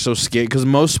people are so scared because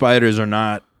most spiders are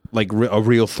not like a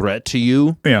real threat to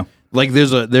you. Yeah. Like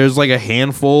there's like a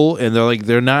handful, and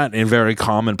they're not in very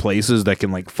common places that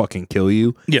can like fucking kill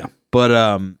you. Yeah. But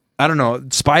I don't know.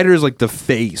 Spiders like the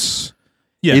face.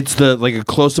 Yeah. It's the like a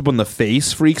close up on the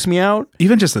face freaks me out.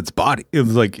 Even just its body. It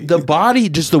was like, The body,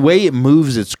 just the way it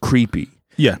moves, it's creepy.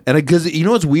 yeah. And because you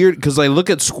know what's weird? Because I look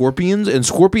at scorpions, and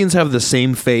scorpions have the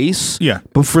same face. Yeah.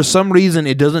 But for some reason,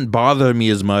 it doesn't bother me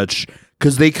as much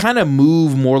because they kind of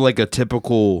move more like a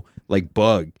typical like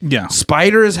bug. Yeah.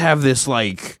 Spiders have this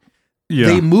like Yeah.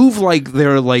 they move like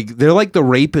they're like the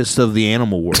rapists of the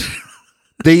animal world.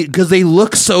 Because they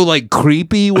look so like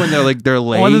creepy when they're like their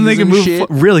legs. well, then they can and move shit.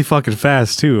 really fucking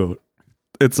fast too.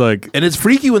 It's like, And it's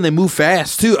freaky when they move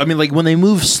fast too. I mean, like when they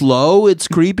move slow, it's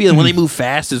creepy, and when they move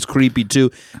fast, it's creepy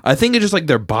too. I think it's just like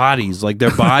their bodies. Like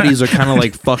their bodies are kind of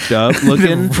like fucked up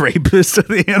looking. rapist of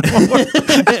the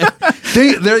animal.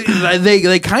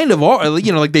 They kind of are.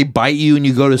 You know, like they bite you and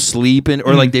you go to sleep, and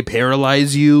or like they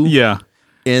paralyze you. yeah.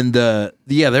 And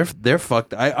yeah, they're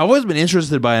fucked. I've always been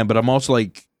interested by them, but I'm also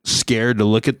like scared to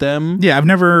look at them. Yeah. I've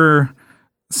never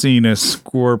seen a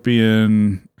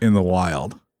scorpion in the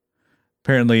wild.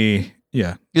 Apparently,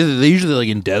 yeah. Yeah, they're usually like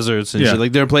in deserts and Yeah. shit.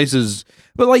 Like there are places,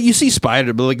 but like you see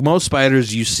spider, but like most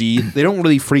spiders you see, they don't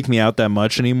really freak me out that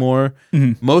much anymore.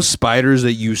 Mhm. Most spiders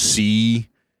that you see,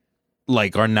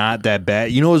 like, are not that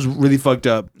bad. You know what's really fucked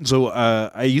up? So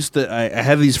I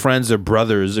have these friends, they're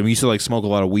brothers, and we used to like smoke a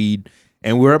lot of weed.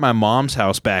 And we were at my mom's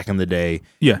house back in the day.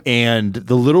 Yeah. And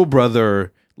the little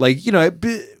brother, like, you know,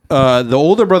 the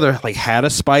older brother like had a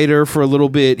spider for a little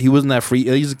bit. He wasn't that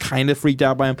he's kind of freaked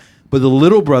out by him. But the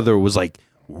little brother was like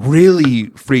really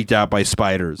freaked out by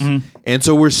spiders. Mm-hmm. And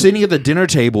so we're sitting at the dinner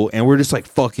table and we're just like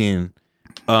fucking,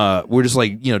 we're just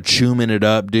like, you know, chewing it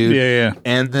up, dude. Yeah, yeah.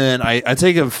 And then I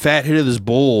take a fat hit of this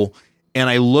bowl and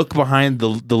I look behind the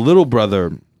little brother.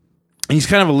 And he's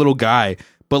kind of a little guy,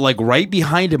 but like right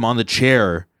behind him on the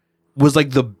chair was like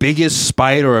the biggest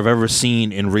spider I've ever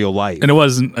seen in real life. And it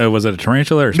wasn't, was it a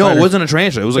tarantula or a No, spider? it wasn't a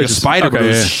tarantula. It was like It's a just- spider, but okay, it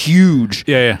was yeah. huge.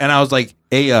 Yeah, yeah. And I was like,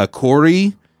 hey,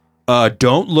 Corey,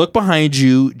 don't look behind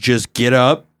you. Just get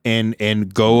up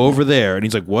and go over there. And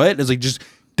he's like, what? It's like, just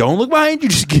don't look behind you.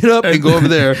 Just get up and go over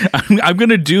there. I'm going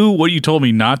to do what you told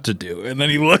me not to do. And then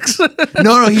he looks.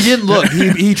 No, he didn't look.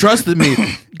 He trusted me.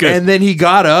 Good. And then he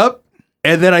got up.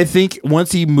 And then I think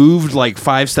once he moved like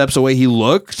 5 steps away, he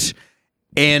looked.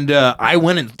 And I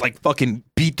went and like fucking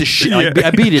beat the shit. Like, Yeah.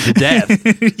 I beat it to death.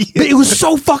 But it was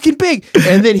so fucking big.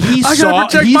 And then he I gotta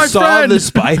protect saw my friend. the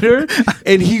spider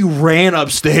and he ran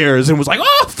upstairs and was like,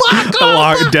 "Oh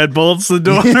fuck!" Deadbolts the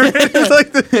door.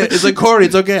 It's like, Corey,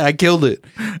 it's okay. I killed it.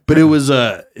 But it was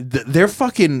they're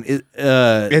fucking.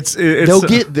 It's They'll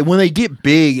get when they get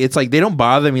big. It's like they don't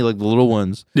bother me like the little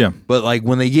ones. Yeah. But like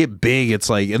when they get big, it's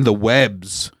like in the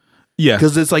webs. Yeah.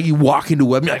 Because it's like you walk into a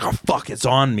web, and you're like, oh fuck, it's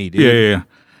on me, dude. Yeah.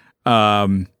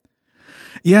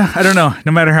 Yeah, I don't know.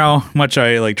 No matter how much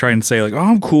I like try and say like, oh,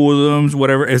 I'm cool with them,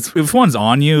 whatever. If one's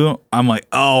on you, I'm like,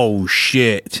 oh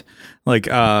shit. Like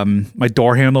my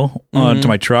door handle to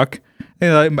my truck.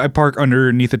 And I park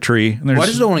underneath a tree. And there's Well, I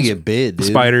just don't want to get bit, dude.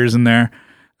 spiders in there.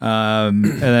 And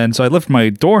then so I lift my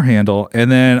door handle,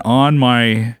 and then on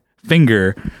my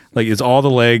finger, like it's all the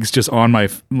legs just on my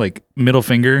like middle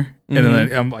finger, and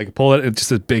then I'm like pull it. It's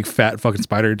just a big fat fucking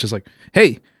spider. Just like,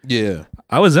 hey, Yeah.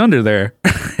 I was under there,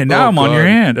 and now Oh, I'm on your God.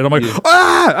 hand, and I'm like,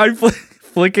 ah! I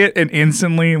flick it, and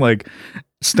instantly like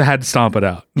had to stomp it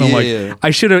out. And I'm like, Yeah.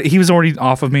 I should have. He was already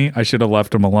off of me. I should have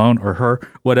left him alone or her,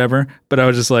 whatever. But I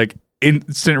was just like.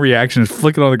 Instant reaction is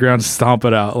flick it on the ground, stomp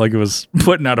it out like it was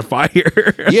putting out a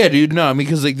fire. Yeah, dude. No, I mean,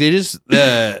 because like they just,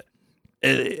 I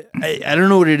don't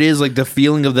know what it is. Like the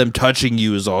feeling of them touching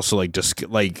you is also like just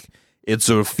like it's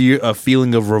a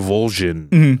feeling of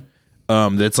revulsion.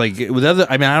 That's like with other.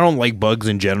 I mean, I don't like bugs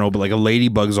in general, but like a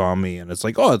ladybug's on me, and it's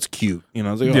like, oh, it's cute. You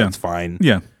know, it's like, oh, Yeah. it's fine.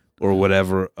 Yeah. Or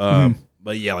whatever.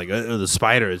 But yeah, like the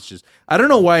spider, it's just I don't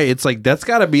know why it's like that's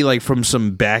got to be like from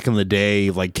some back in the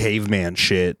day like caveman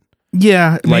shit.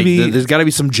 Yeah, Like maybe. there's got to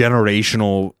be some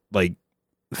generational like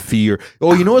fear.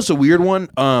 Oh, you know what's a weird one?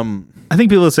 I think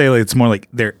people say like it's more like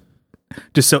they're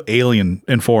just so alien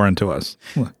and foreign to us.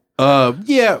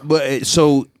 Yeah, but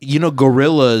so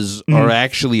gorillas are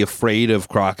actually afraid of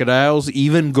crocodiles.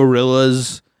 Even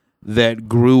gorillas that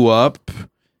grew up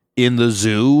in the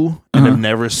zoo and have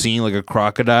never seen like a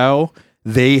crocodile,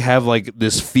 they have like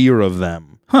this fear of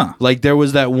them. Huh. Like there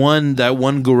was that one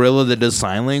gorilla that does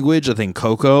sign language, I think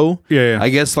Coco. Yeah. I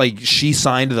guess like she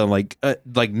signed them like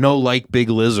no like big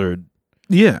lizard.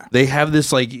 Yeah. They have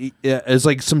this like it's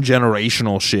like some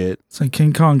generational shit. It's like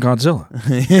King Kong Godzilla.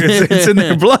 it's in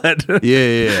their blood.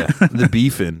 Yeah. The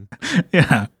beefing.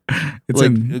 Yeah. It's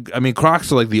like I mean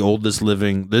crocs are like the oldest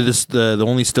living, they're just the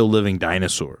only still living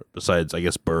dinosaur besides I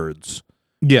guess birds.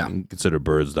 Yeah. You can consider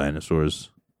birds dinosaurs.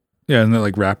 Yeah, and they're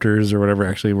like raptors or whatever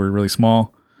actually were really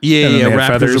small. Yeah, raptors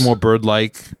feathers. are more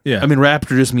bird-like. Yeah. I mean, raptor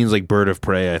just means like bird of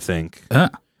prey, I think. Huh.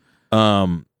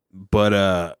 But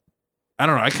I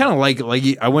don't know. I kind of like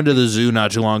I went to the zoo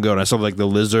not too long ago and I saw like the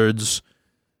lizards,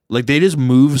 like they just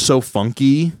move so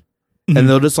funky, and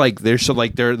they'll just like they'll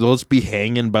just be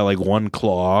hanging by like one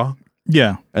claw.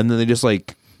 Yeah, and then they just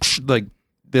like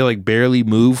they like barely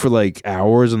move for like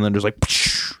hours, and then just like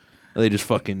they just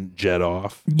fucking jet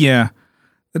off. Yeah,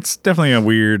 it's definitely a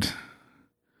weird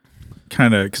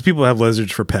kind of because people have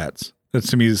lizards for pets. That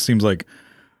to me seems like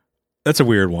that's a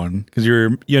weird one because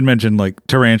you had mentioned like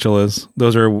tarantulas.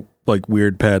 Those are like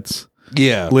weird pets.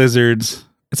 Yeah, lizards.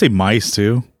 I'd say mice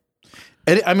too.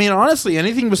 And, I mean, honestly,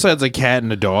 anything besides a cat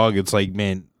and a dog, it's like,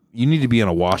 man, you need to be on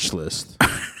a watch list.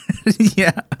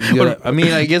 Yeah. I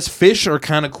mean, I guess fish are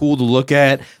kind of cool to look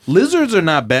at. Lizards are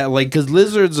not bad, like because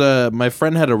lizards. My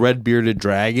friend had a red bearded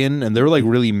dragon, and they were like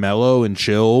really mellow and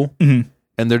chill, and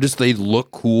they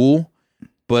look cool.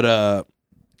 But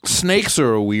snakes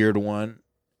are a weird one.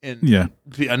 And yeah,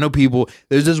 I know people.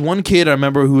 There's this one kid I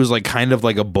remember who was like kind of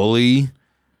like a bully.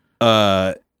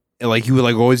 Like he would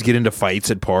like always get into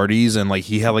fights at parties, and like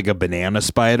he had like a banana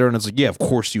spider, and it's like, yeah, of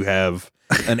course you have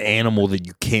an animal that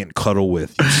you can't cuddle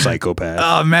with, you psychopath.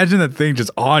 Oh, imagine that thing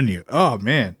just on you. Oh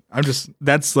man,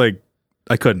 that's like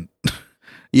I couldn't.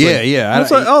 Yeah.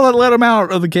 It's like, oh, let him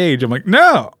out of the cage. I'm like,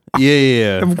 no.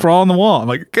 Yeah. I'm crawling the wall. I'm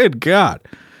like, good God.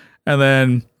 And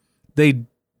then they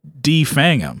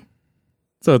defang him.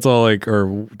 So it's all like,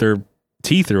 or their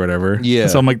teeth or whatever. Yeah.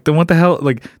 So I'm like, then what the hell?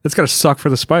 Like, that's got to suck for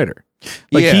the spider.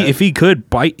 Like, if he could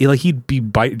bite, like, he'd be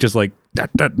bite just like that,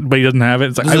 but he doesn't have it.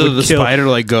 It's like, so the spider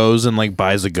like goes and like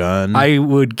buys a gun. I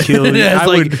would kill you.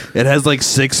 It has like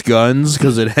 6 guns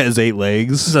because it has 8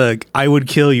 legs. It's like, I would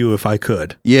kill you if I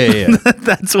could. Yeah.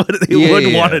 That's what they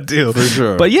would want to do. For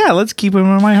sure. But yeah, let's keep him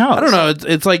in my house. I don't know.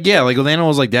 It's like, yeah, like with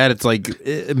animals like that, it's like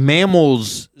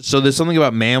mammals. So there's something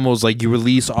about mammals, like you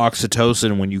release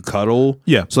oxytocin when you cuddle.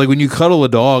 Yeah. So like when you cuddle a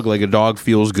dog, like a dog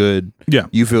feels good. Yeah.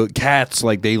 You feel cats,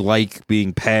 like they like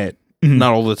being pet.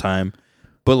 Not all the time.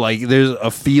 But like, there's a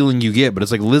feeling you get, but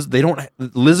it's like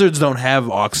lizards don't have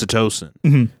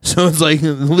oxytocin, so it's like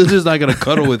the lizard's not gonna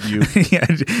cuddle with you. Yeah,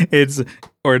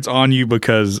 it's on you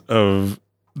because of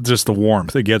just the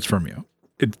warmth it gets from you.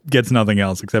 It gets nothing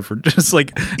else except for just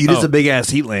like You're just a big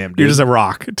ass heat lamp. Dude. You're just a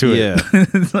rock to it. Yeah,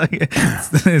 it's like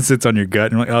it sits on your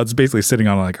gut, and you're like, oh, it's basically sitting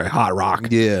on like a hot rock.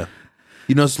 Yeah,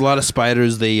 it's a lot of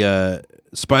spiders.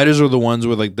 Spiders are the ones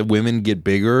where like the women get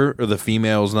bigger, or the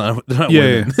females, not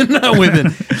women, not women,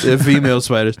 the female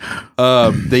spiders.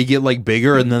 They get like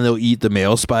bigger, and then they'll eat the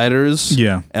male spiders.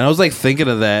 Yeah, and I was like thinking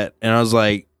of that, and I was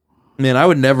like, man, I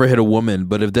would never hit a woman,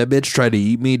 but if that bitch tried to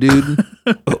eat me, dude,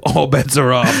 all bets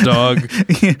are off, dog.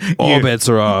 All bets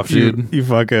are off, dude. You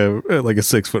fuck a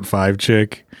 6'5"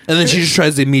 chick. And then she just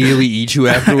tries to immediately eat you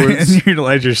afterwards. And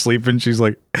as you're sleeping, she's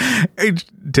like, hey,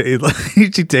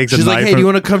 she takes She's a like, knife. hey, do you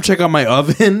want to come check out my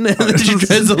oven? And then she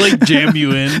tries to like jam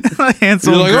you in.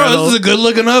 Hansel You're like, Gretel. oh, this is a good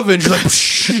looking oven. She's like,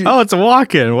 psh. Oh, it's a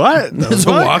walk-in. What? It's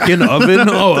a walk-in oven?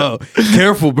 Oh,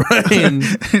 careful, Brian.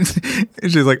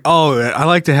 She's like, oh, I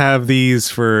like to have these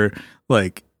for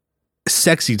like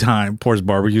sexy time. Pours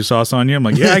barbecue sauce on you. I'm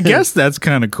like, yeah, I guess that's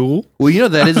kind of cool. Well,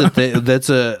 that is a thing.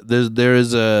 There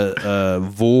is a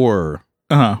vor.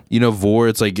 Vor.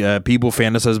 It's like people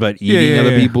fantasize about eating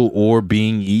other people or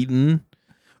being eaten.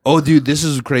 Oh, dude, this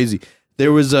is crazy.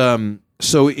 There was I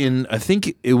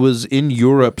think it was in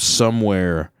Europe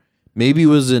somewhere. Maybe it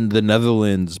was in the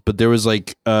Netherlands, but there was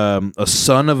like a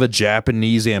son of a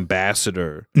Japanese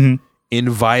ambassador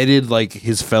invited like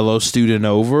his fellow student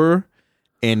over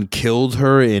and killed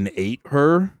her and ate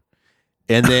her.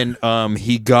 And then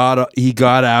he got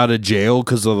out of jail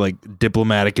because of like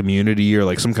diplomatic immunity or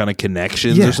like some kind of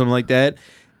connections or something like that.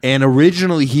 And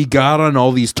originally he got on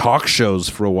all these talk shows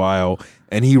for a while,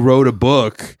 and he wrote a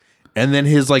book. and then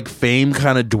his like fame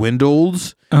kind of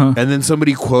dwindles. And then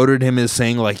somebody quoted him as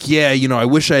saying like, yeah, you know, I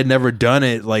wish I had never done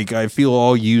it. Like, I feel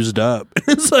all used up.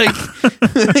 It's like,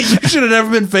 you should have never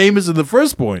been famous in the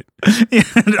first point. Yeah,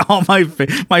 all my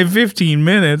 15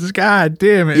 minutes. God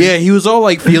damn it. Yeah, he was all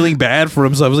like feeling bad for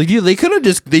himself. I was like, dude, they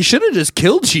should have just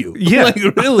killed you. Yeah. Like,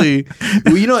 really.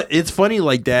 Well, you know, it's funny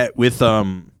like that with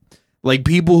like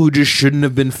people who just shouldn't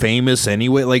have been famous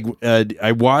anyway. Like,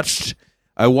 I watched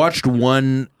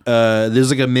one.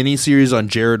 There's like a mini series on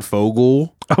Jared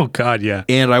Fogle. Oh God, yeah.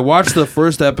 And I watched the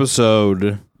first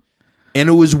episode, and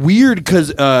it was weird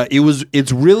because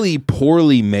it's really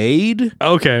poorly made.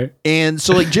 Okay. And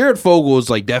so like Jared Fogle is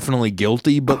like definitely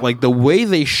guilty, but like the way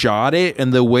they shot it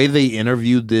and the way they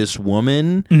interviewed this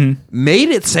woman made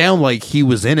it sound like he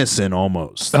was innocent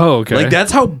almost. Oh, okay. Like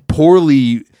that's how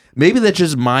poorly. Maybe that's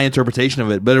just my interpretation of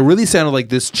it, but it really sounded like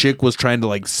this chick was trying to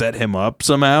like set him up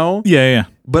somehow. Yeah.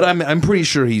 But I'm pretty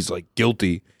sure he's like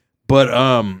guilty. But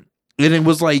and it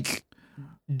was like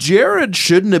Jared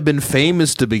shouldn't have been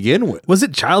famous to begin with. Was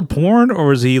it child porn or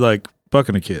was he like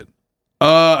fucking a kid?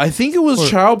 I think it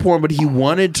was child porn, but he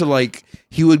wanted to like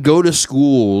he would go to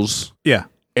schools. Yeah.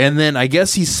 And then I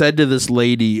guess he said to this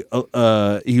lady,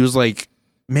 he was like,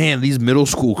 "Man, these middle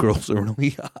school girls are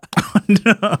really hot."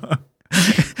 No.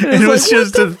 It was like,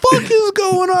 just what the fuck is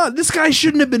going on? This guy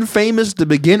shouldn't have been famous to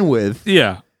begin with.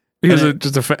 Yeah, he was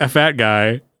just a fat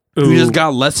guy who just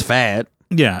got less fat.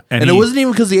 Yeah, and it wasn't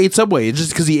even because he ate Subway; it's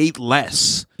just because he ate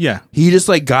less. Yeah, he just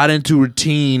like got into a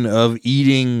routine of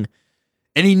eating,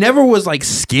 and he never was like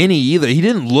skinny either. He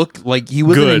didn't look like he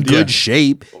wasn't in good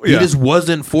shape. He just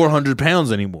wasn't 400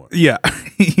 pounds anymore. Yeah,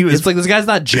 he was. It's like this guy's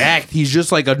not jacked. He's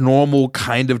just like a normal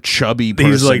kind of chubby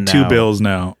person. He's like now. 2 bills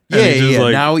now. Yeah.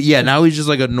 Like, now he's just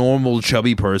like a normal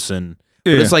chubby person.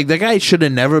 But it's like that guy should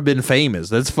have never been famous.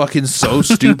 That's fucking so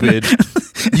stupid.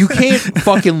 You can't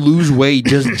fucking lose weight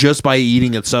just by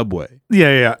eating at Subway.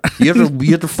 Yeah. You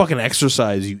have to fucking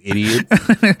exercise, you idiot.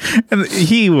 And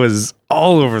he was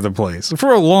all over the place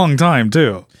for a long time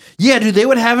too. Yeah, dude, they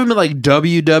would have him at like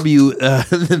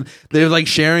they were like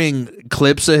sharing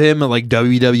clips of him at like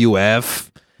WWF.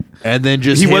 And then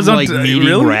just him like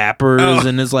meeting rappers,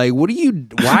 and it's like,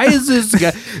 why is this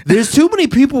guy? There's too many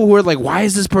people who are like, why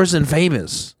is this person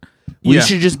famous? We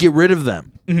should just get rid of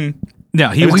them. Mm-hmm. No,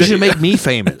 we should make me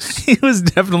famous. He was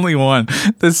definitely one.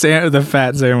 The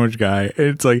fat sandwich guy.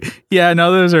 It's like, yeah,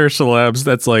 no, those are celebs.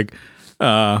 That's like,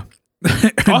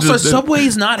 also Subway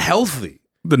is not healthy.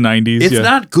 The 90s. It's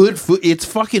not good food. It's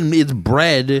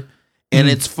bread, and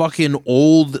it's fucking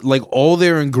old. Like all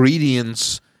their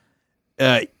ingredients,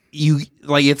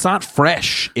 it's not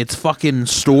fresh. It's fucking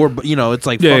store. You know, it's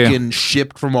like fucking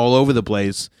shipped from all over the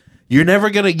place. You're never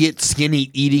gonna get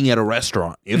skinny eating at a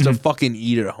restaurant. You have to fucking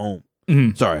eat at home.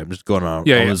 Mm-hmm. Sorry, I'm just going on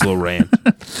this little rant.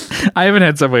 I haven't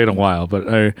had Subway in a while, but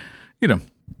I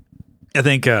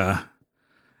think, I'm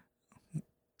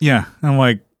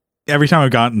like, every time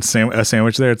I've gotten a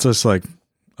sandwich there, it's just like,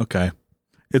 okay,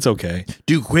 it's okay.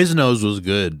 Dude, Quiznos was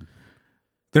good.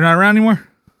 They're not around anymore?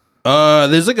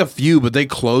 There's like a few, but they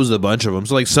closed a bunch of them.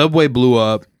 So like Subway blew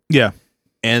up. Yeah.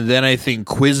 And then I think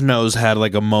Quiznos had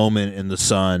like a moment in the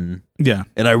sun. Yeah.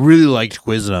 And I really liked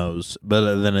Quiznos,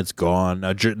 but then it's gone. Now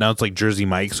it's like Jersey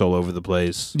Mike's all over the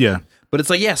place. Yeah. But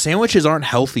it's like, sandwiches aren't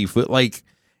healthy food. Like,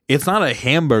 it's not a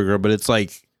hamburger, but it's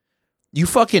like, you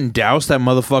fucking douse that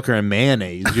motherfucker in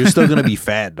mayonnaise. You're still going to be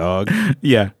fat, dog.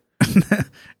 Yeah.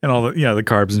 And all the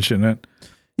carbs and shit in it.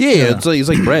 Yeah. It's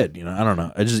like bread, I don't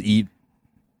know. I just eat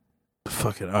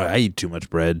I eat too much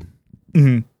bread.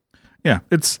 Mm-hmm. Yeah.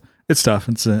 It's tough.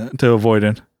 It's to avoid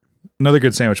it. Another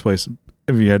good sandwich place.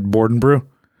 Have you had Board and Brew?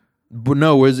 But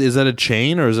no, is that a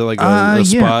chain or is it like a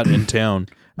spot in town?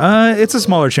 It's a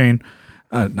smaller chain.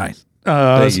 Nice.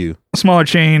 Thank you. Smaller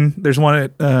chain. There's one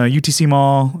at UTC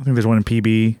Mall. I think there's one in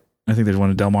PB. I think there's one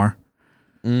in Del Mar.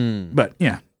 But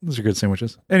yeah, those are good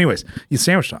sandwiches. Anyways,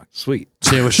 Sandwich Talk. Sweet.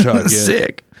 Sandwich Talk. Yeah.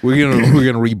 Sick. We're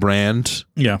gonna rebrand.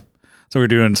 Yeah. So we're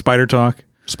doing Spider Talk.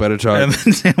 Spider Talk. And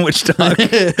then Sandwich Talk.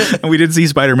 And we did see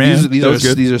Spider-Man.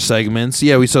 These are segments.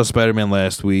 Yeah, we saw Spider-Man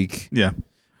last week. Yeah.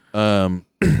 I've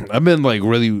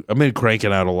been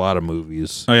cranking out a lot of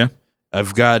movies. Oh, yeah?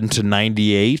 I've gotten to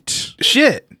 98.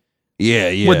 Shit.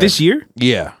 Yeah. What, this year?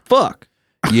 Yeah. Fuck.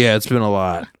 Yeah, it's been a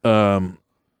lot.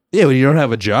 Yeah, when you don't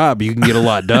have a job, you can get a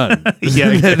lot done.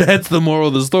 Yeah. That's the moral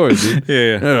of the story, dude.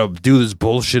 Yeah. Do this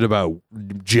bullshit about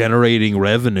generating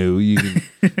revenue. You can,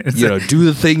 do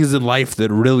the things in life that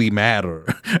really matter.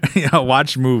 Yeah,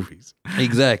 watch movies.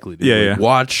 Exactly. Dude. Yeah. I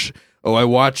watched.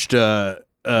 Did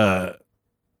I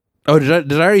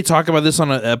already talk about this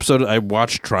on an episode? I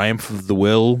watched Triumph of the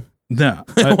Will. No.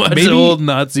 Watch the old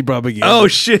Nazi propaganda Oh,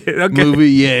 shit. Okay.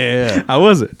 movie. Yeah. How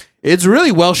was it? It's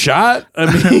really well shot. I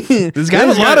mean, this guy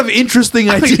has a lot of interesting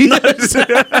ideas.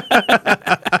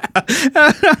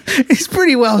 He's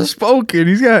pretty well spoken.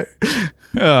 He's got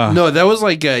No, that was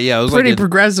like, it was pretty like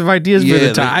progressive ideas for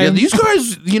the time. these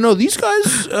guys,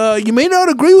 you may not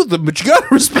agree with them, but you gotta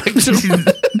respect them.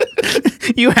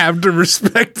 You have to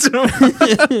respect him.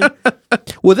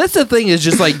 Well, that's the thing, is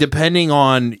just like, depending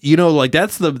on, like,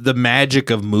 that's the magic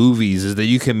of movies, is that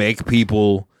you can make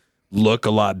people look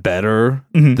a lot better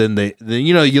than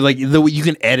you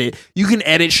can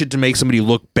edit shit to make somebody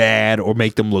look bad or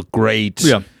make them look great.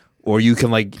 Yeah. Or you can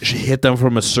like hit them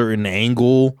from a certain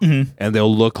angle and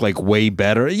they'll look like way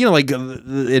better. Like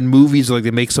in movies, like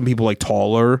they make some people like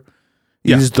taller.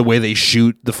 Yeah. Just the way they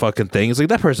shoot the fucking thing. It's like,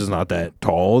 that person's not that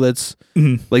tall. That's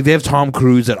like, they have Tom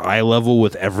Cruise at eye level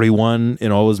with everyone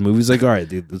in all his movies. Like, all right,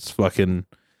 dude, that's fucking,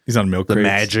 he's on milk the crates.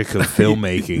 magic of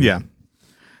filmmaking. Yeah.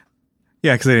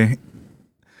 Yeah, because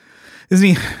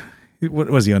isn't he, what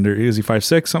was he under? Is he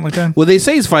 5'6", something like that? Well, they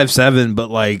say he's 5'7",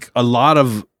 but like a lot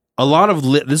of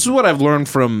this is what I've learned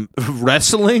from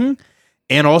wrestling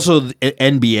and also the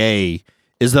NBA,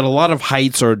 is that a lot of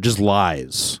heights are just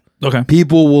lies. Okay.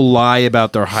 People will lie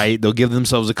about their height. They'll give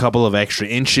themselves a couple of extra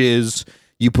inches.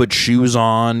 You put shoes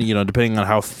on, depending on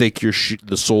how thick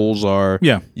the soles are.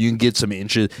 Yeah. You can get some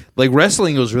inches. Like,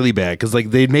 wrestling was really bad because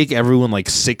like they'd make everyone like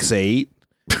 6'8",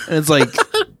 and it's like,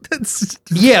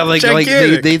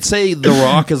 they'd say The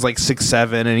Rock is like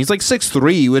 6'7", and he's like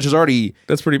 6'3", which is already,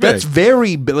 that's pretty big. That's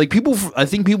very big. Like, I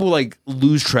think people like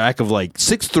lose track of like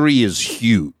 6'3" is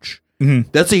huge. Mm-hmm.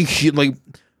 That's a huge, like,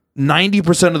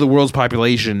 90% of the world's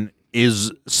population is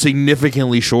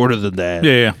significantly shorter than that.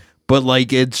 Yeah. But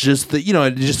like, it's just that,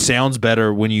 it just sounds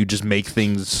better when you just make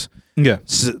things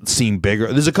seem bigger.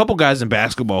 There's a couple guys in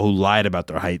basketball who lied about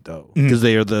their height though, because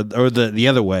they are the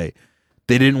other way.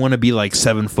 They didn't want to be like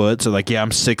 7 foot, so like, I'm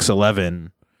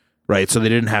 6'11", right? So they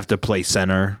didn't have to play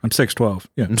center. I'm 6'12".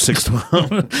 Yeah, I'm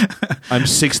 6'12". I'm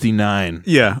 69.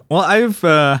 Yeah. Well,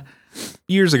 I've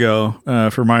years ago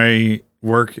for my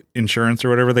work insurance or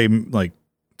whatever, they like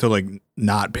to like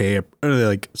not pay a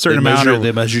certain amount.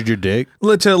 They measured your dick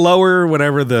to lower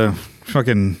whatever the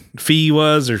fucking fee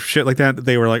was or shit like that.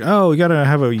 They were like, "Oh, we gotta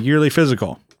have a yearly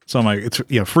physical." So I'm like, it's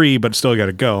free, but still got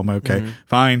to go. I'm like, okay,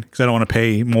 fine, because I don't want to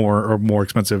pay more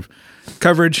expensive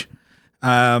coverage.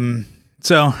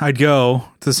 So I'd go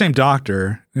to the same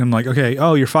doctor, and I'm like, okay,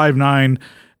 oh, you're 5'9"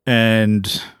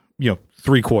 and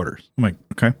 3/4. I'm like,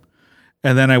 okay.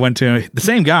 And then I went to the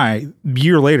same guy a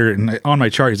year later, and on my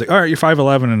chart, he's like, all right, you're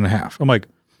 5'11 and a half. I'm like,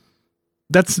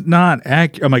 that's not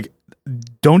accurate. I'm like,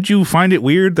 don't you find it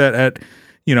weird that at,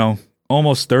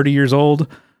 almost 30 years old,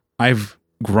 I've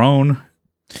grown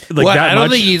like that I don't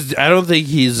much? I don't think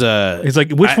he's He's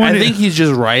like, which one? I think he's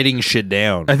just writing shit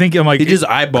down. I'm like, he just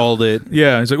eyeballed it.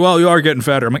 Yeah. He's like, well, you are getting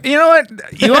fatter. I'm like, you know what?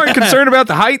 You aren't concerned about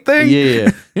the height thing?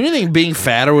 Yeah. Anything being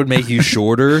fatter would make you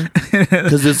shorter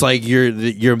because it's like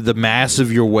the mass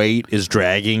of your weight is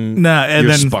dragging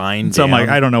your spine. So down. I'm like,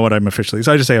 I don't know what I'm officially.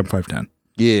 So I just say I'm 5'10".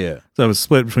 Yeah. So I was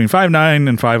split between 5'9"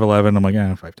 and 5'11". I'm like,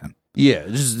 5'10". Yeah.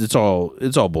 It's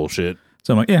all bullshit.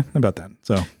 So I'm like, yeah, about that.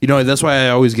 So that's why I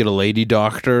always get a lady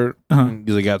doctor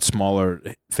because they got smaller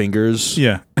fingers.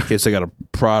 Yeah, in case I got to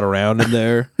prod around in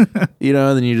there. And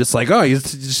then you're just like, oh, you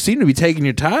just seem to be taking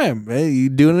your time. Hey, you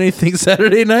doing anything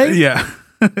Saturday night? Yeah.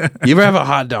 You ever have a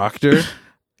hot doctor?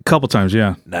 A couple times,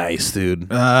 yeah. Nice,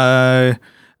 dude. I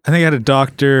think I had a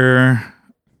doctor.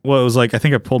 Well, it was like, I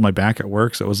think I pulled my back at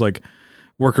work, so it was like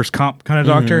workers' comp kind of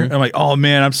doctor. I'm like, oh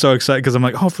man, I'm so excited because I'm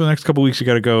like, oh, for the next couple weeks you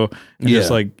got to go and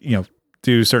just like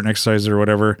do certain exercises or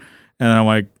whatever. And I'm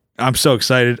like, I'm so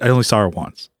excited. I only saw her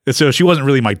once. And so she wasn't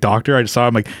really my doctor. I just saw her.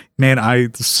 I'm like, man,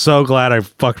 I'm so glad I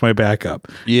fucked my back up.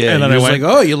 Yeah. And then I went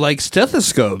like, oh, you like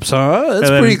stethoscopes, huh? That's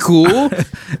pretty cool.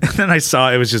 And then I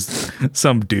saw it was just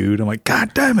some dude. I'm like,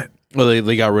 God damn it. Well,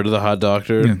 they got rid of the hot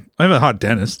doctor. Yeah. I have a hot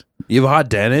dentist. You have a hot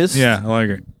dentist? Yeah, I like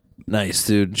it. Nice,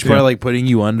 dude. She's probably like putting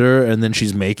you under, and then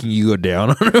she's making you go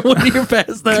down on her when you're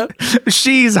past that.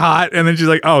 She's hot, and then she's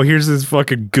like, "Oh, here's this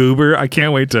fucking goober. I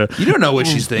can't wait to." You don't know what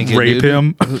she's thinking. Rape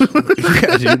him.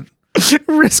 Yeah, dude.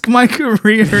 Risk my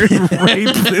career and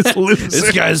rape this loser.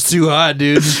 This guy's too hot,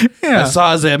 dude. Yeah. I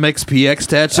saw his MXPX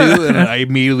tattoo, and I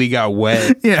immediately got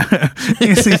wet. Yeah,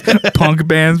 you see punk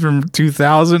bands from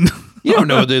 2000. You don't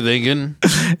know what they're thinking.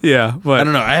 Yeah, but I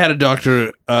don't know. I had a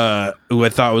doctor who I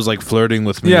thought was like flirting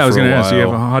with me. Yeah, I was going to ask. Do you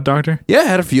have a hot doctor? Yeah, I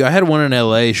had a few. I had one in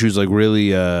LA. She was like really.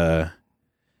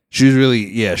 She was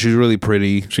really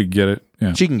pretty. She could get it.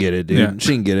 Yeah. She can get it, dude. Yeah.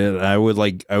 She can get it. I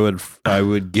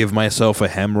would give myself a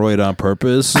hemorrhoid on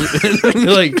purpose.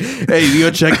 Like, hey, you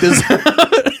go check this out.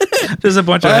 There's a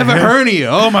bunch I of have a hernia.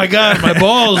 Oh my god, my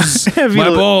balls,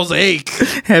 balls ache.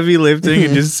 heavy lifting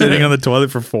and just sitting on the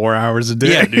toilet for 4 hours a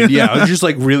day. Yeah, dude. Yeah, I was just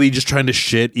like really just trying to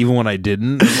shit, even when I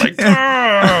didn't. It's like,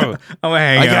 I'm gonna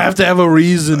hang I out. have to have a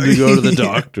reason to go to the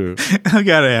doctor. I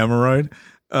got a hemorrhoid.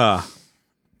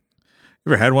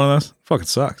 You ever had one of those? Fucking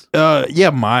sucks. Yeah,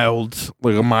 mild,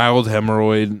 like a mild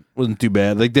hemorrhoid wasn't too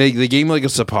bad. Like they gave me like a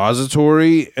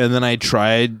suppository, and then I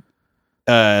tried,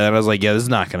 and I was like, yeah, this is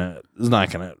not gonna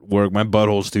work. My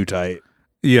butthole's too tight.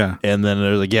 Yeah, And then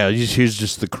they're like, yeah, here's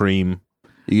just the cream.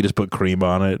 You can just put cream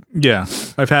on it. yeah.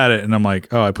 I've had it, and I'm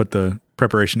like, oh, I put the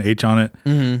preparation H on it,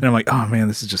 Mm-hmm. and I'm like, oh man,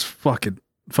 this is just fucking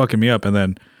me up. And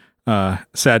then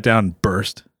sat down and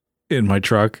burst in my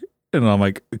truck. And I'm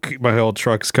like, my whole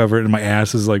truck's covered and my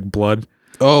ass is like blood.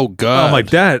 Oh god! I'm like,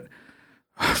 that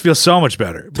feels so much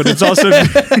better, but it's also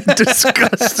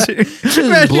disgusting.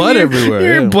 There's blood everywhere.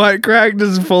 Your Yeah. butt crack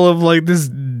is full of like this,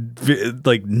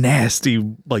 like nasty,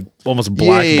 like almost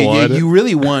black blood. Yeah, you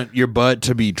really want your butt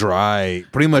to be dry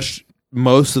pretty much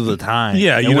most of the time.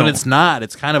 Yeah, and you when don't- it's not,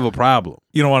 it's kind of a problem.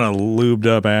 You don't want a lubed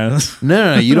up ass.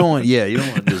 No, you don't want. Yeah, you don't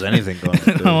want there's anything going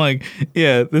on. I'm like,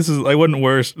 yeah, this is. I wouldn't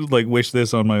wish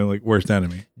this on my like worst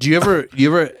enemy. Do you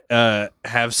ever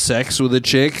have sex with a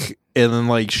chick and then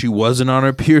like she wasn't on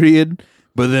her period,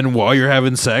 but then while you're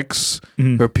having sex,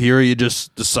 her period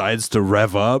just decides to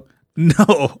rev up?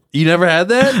 No, You never had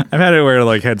that? I've had it where I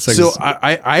like had sex. So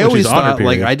I when always she's on her thought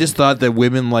like period. I just thought that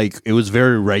women like it was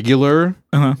very regular.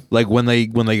 Uh-huh. Like when they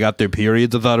got their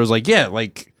periods, I thought it was like, yeah,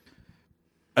 like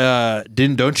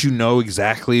don't you know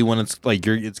exactly when it's like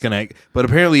it's gonna, but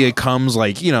apparently it comes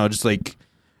like, just like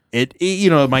it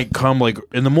might come like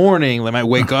in the morning, they might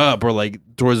wake up or like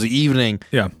towards the evening.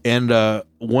 Yeah. And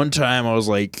one time I was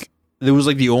like, there was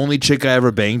like the only chick I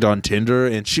ever banged on Tinder,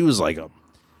 and she was like a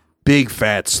big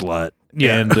fat slut.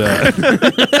 Yeah. And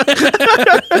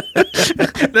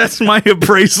That's my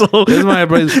appraisal. that's my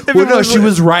advice. Well, no, she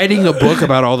was writing a book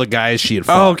about all the guys she had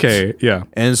fucked. Oh, okay. Yeah.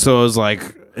 And so I was like,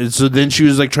 and so then she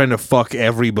was like trying to fuck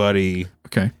everybody.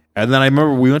 Okay. And then I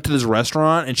remember we went to this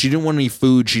restaurant and she didn't want any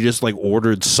food. She just like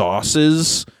ordered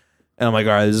sauces. And I'm like,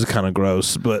 all right, this is kind of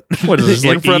gross, but What is this, in,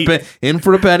 like, for in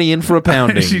for a penny, in for a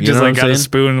pounding. She You just know like what got I'm a saying?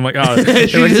 spoon and I'm like, oh,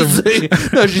 She like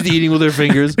just- no, she's eating with her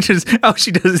fingers. she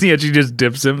does. Yeah, she just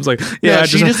dips him. It's like, Yeah, yeah,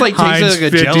 she just like takes Heinz it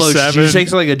like a Jello. 57. She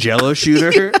takes it like a Jello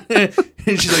shooter,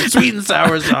 and she's like sweet and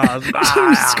sour sauce. She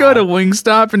just go to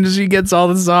Wingstop and she gets all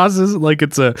the sauces like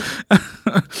it's a.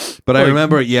 But I Like-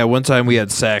 remember, one time we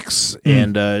had sex,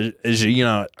 and she,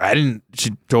 I didn't.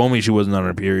 She told me she wasn't on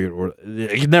her period, or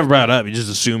he never brought it up. He just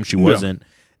assumed she wasn't.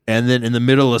 And then in the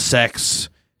middle of sex,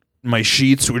 my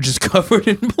sheets were just covered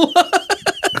in blood.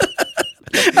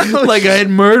 Like I had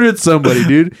murdered somebody,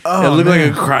 dude. Oh, it looked like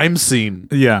man. a crime scene.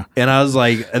 Yeah, And I was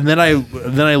like, and then I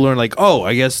learned like, oh,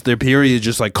 I guess their period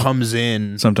just like comes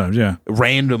in sometimes. Yeah.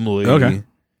 randomly. Okay.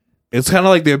 It's kind of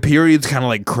like their period's kind of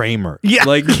like Kramer. Yeah.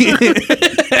 Like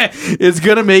it's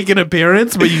going to make an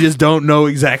appearance, but you just don't know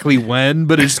exactly when,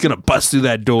 but it's just going to bust through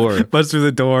that door. Bust through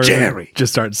the door. Jerry. And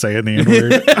just start saying the N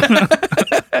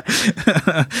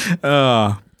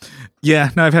word.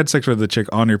 Yeah. No, I've had sex with a chick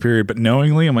on her period, but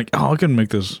knowingly, I'm like, oh, I can make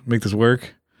this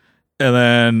work. And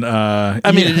then,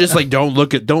 I mean, it's just like don't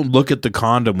look at the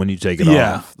condom when you take it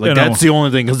Yeah. off. Like You that's know. the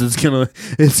only thing, because it's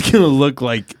gonna look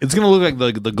like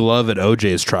the glove at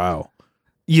OJ's trial.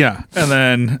 yeah. And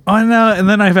then,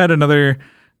 I've had another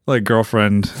like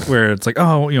girlfriend where it's like,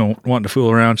 oh, wanting to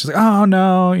fool around. She's like, oh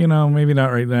no, maybe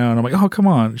not right now. And I'm like, oh, come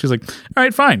on. She's like, all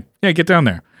right, fine. Yeah, get down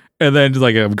there. And then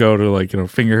like I go to like,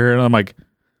 finger her, and I'm like,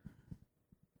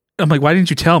 why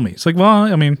didn't you tell me? It's like, well,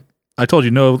 I mean, I told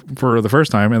you no for the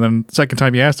first time, and then the second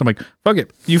time you asked, I'm like, fuck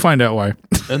it, you find out why.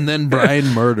 And then Brian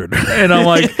murdered her. And I'm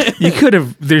like, you could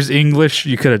have. There's English.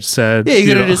 You could have said. Yeah, you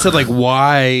could have just said like,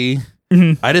 why?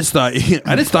 Mm-hmm. I just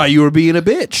thought you were being a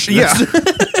bitch. Yeah.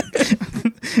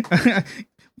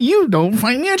 You don't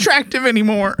find me attractive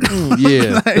anymore.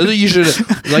 Yeah. That's what you should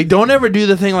like. Don't ever do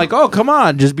the thing like, oh, come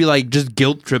on. Just be like, just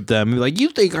guilt trip them. Be like, you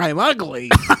think I'm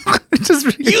ugly?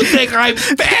 You think I'm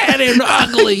fat and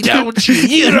ugly, don't you?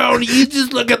 You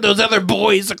just look at those other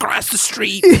boys across the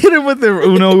street. hit him with the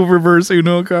reverse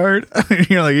Uno card.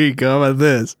 You're like, here you go about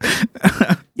this.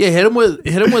 Yeah, hit him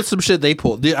with some shit they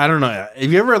pulled. Dude, I don't know.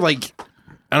 Have you ever like,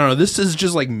 I don't know. This is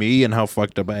just like me and how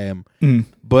fucked up I am.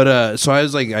 But so I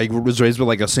was raised with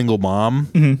like a single mom,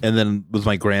 and then with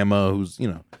my grandma, who's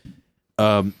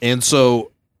and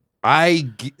so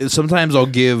sometimes I'll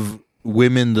give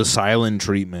women the silent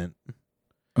treatment,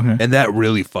 Okay. and that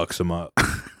really fucks them up.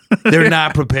 They're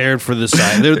not prepared for the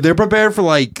silence. They're prepared for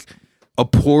like a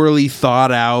poorly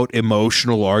thought out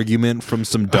emotional argument from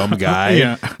some dumb guy.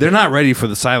 Yeah. They're not ready for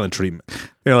the silent treatment.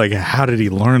 They're like, how did he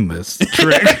learn this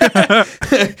trick?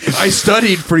 I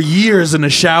studied for years in a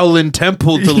Shaolin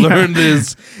temple to learn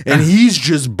this, and he's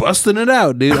just busting it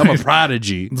out, dude. I'm a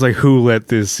prodigy. It's like, who let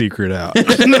this secret out?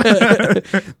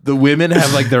 The women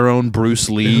have like their own Bruce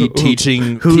Lee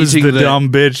teaching. Who's teaching the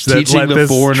dumb bitch that teaching let the this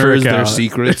foreigners trick their out?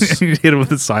 secrets? You hit him with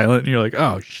the silent, and you're like,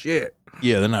 oh shit.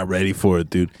 Yeah, they're not ready for it,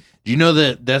 dude. Do you know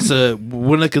that's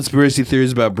one of the conspiracy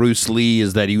theories about Bruce Lee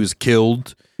is that he was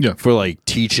killed for like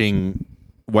teaching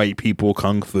white people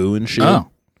kung fu and shit. Oh,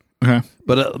 okay.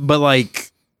 But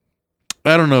like,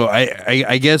 I don't know.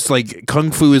 I guess like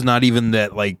kung fu is not even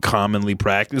that like commonly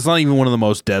practiced. It's not even one of the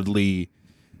most deadly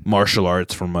martial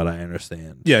arts, from what I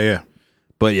understand. Yeah.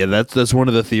 But yeah, that's one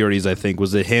of the theories I think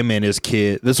was that him and his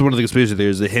kid. This is one of the conspiracy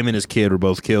theories that him and his kid were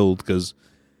both killed because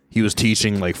he was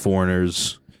teaching like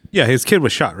foreigners. Yeah, his kid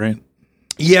was shot, right?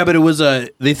 Yeah, but it was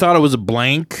they thought it was a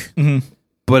blank,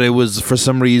 but it was for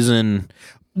some reason.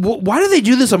 Why do they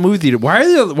do this on movie theater?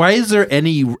 Why is there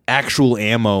any actual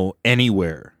ammo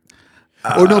anywhere?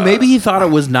 Or no, maybe he thought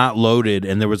it was not loaded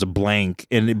and there was a blank.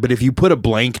 But if you put a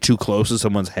blank too close to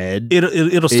someone's head,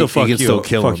 it'll still fuck you. Still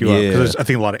kill fuck him. you up. Yeah. 'Cause there's, I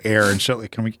think, a lot of air and shit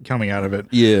like coming out of it.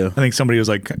 Yeah, I think somebody was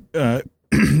like, and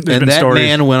that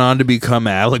man went on to become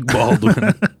Alec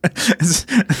Baldwin.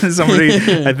 Somebody,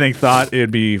 I think, thought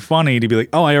it'd be funny to be like,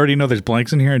 oh, I already know there's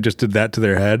blanks in here, and just did that to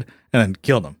their head and then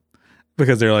killed them.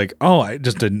 Because they're like, oh, I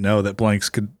just didn't know that blanks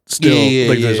could still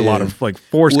there's a lot of like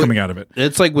force coming out of it.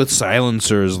 It's like with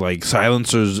silencers. Like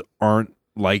silencers aren't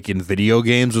like in video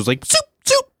games. It's like zoop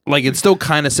zoop. Like it still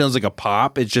kind of sounds like a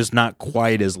pop. It's just not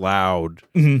quite as loud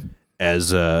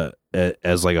as like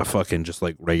a fucking just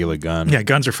like regular gun. Yeah,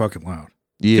 guns are fucking loud.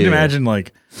 Yeah. Can you imagine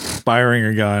like firing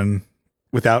a gun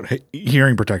without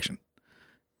hearing protection?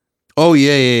 Oh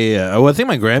yeah. Oh, I think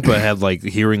my grandpa had like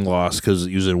hearing loss because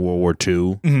he was in World War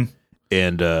II.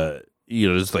 And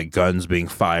just like guns being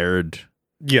fired,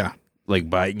 like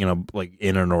by like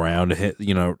in and around,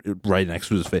 right next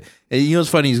to his face. And what's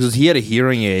funny is because he had a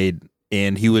hearing aid,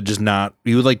 and he would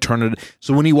like turn it.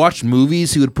 So when he watched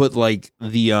movies, he would put like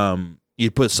you'd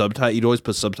always put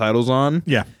subtitles on,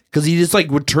 because he just like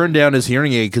would turn down his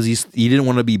hearing aid because he didn't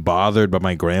want to be bothered by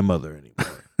my grandmother anymore.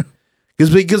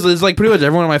 Because it's like pretty much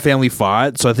everyone in my family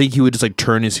fought, so I think he would just like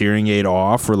turn his hearing aid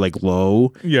off or like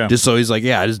low, just so he's like,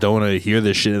 I just don't want to hear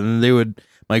this shit. And then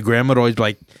my grandma would always be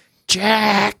like,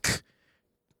 Jack,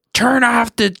 turn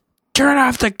off the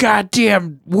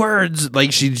goddamn words.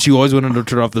 Like she always wanted to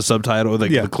turn off the subtitle,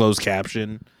 like the closed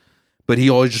caption, but he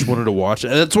always just wanted to watch it.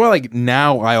 And that's why like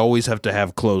now I always have to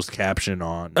have closed caption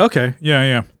on. Okay,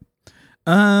 yeah.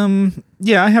 I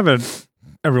have it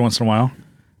every once in a while.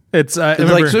 It's like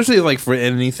especially like for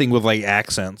anything with like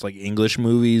accents, like English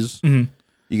movies, you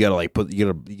gotta like put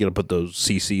those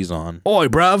CCs on. Oi,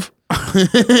 bruv,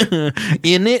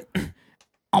 in it,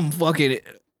 I'm fucking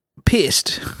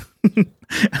pissed.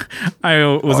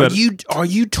 Are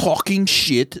you talking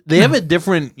shit? They have a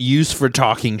different use for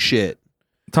talking shit.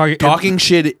 Talking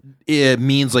shit. It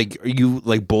means like, are you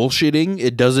like bullshitting?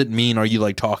 It doesn't mean are you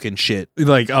like talking shit?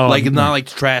 Like it's not like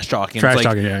trash talking. Trash it's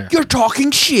like, talking, yeah. You're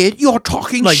talking shit. You're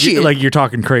talking shit. Like you're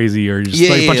talking crazy or just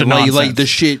like a bunch of nonsense. Like the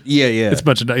shit. Yeah. It's a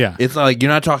bunch of It's not like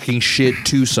you're not talking shit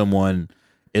to someone.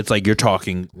 It's like you're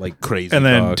talking like crazy. And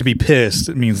then to be pissed,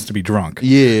 it means to be drunk.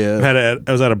 Yeah.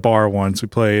 I was at a bar once. We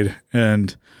played,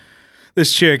 and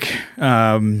this chick, she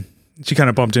kind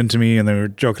of bumped into me, and they were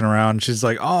joking around. She's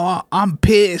like, "Oh, I'm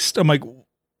pissed." I'm like,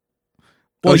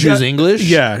 "Well, she was English."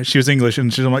 Yeah, she was English,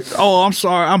 and I'm like, "Oh, I'm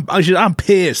sorry, I'm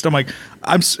pissed." I'm like,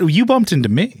 you bumped into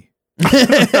me."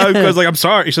 I was like, "I'm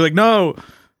sorry." She's like, "No,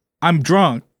 I'm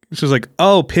drunk." She was like,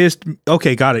 "Oh, pissed.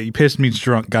 Okay, got it. You pissed means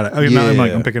drunk. Got it." Okay, now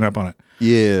I'm picking up on it.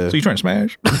 Yeah. So you trying to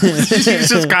smash? She's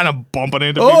just kind of bumping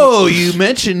into people. Oh, you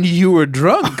mentioned you were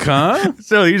drunk, huh?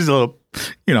 So he's a little,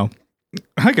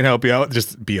 I can help you out.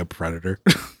 Just be a predator.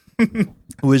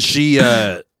 Was she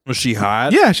hot?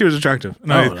 Yeah, she was attractive.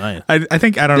 No, nice. I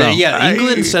think, I don't know. Yeah,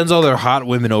 England sends all their hot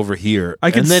women over here.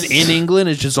 And then in England,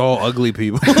 it's just all ugly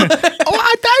people.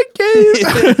 Oh, thank you.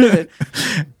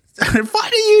 Why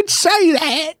do you say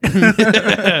that?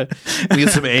 We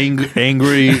get some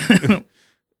angry.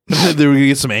 Then we're gonna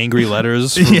get some angry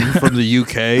letters from the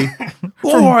UK.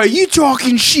 Oh, are you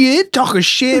talking shit? Talking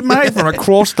shit, mate, from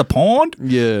across the pond?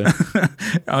 Yeah.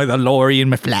 Oh, the lorry in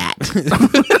my flat. I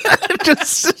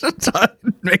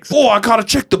gotta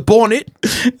check the bonnet.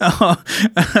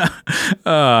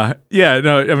 Yeah,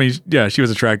 no, I mean, yeah, she was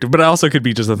attractive, but it also could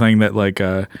be just a thing that like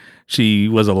she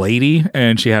was a lady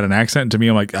and she had an accent. And to me,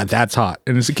 I'm like, that's hot.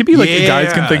 And it could be like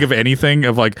guys can think of anything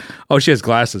of like, oh, she has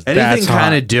glasses. Anything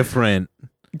kind of different.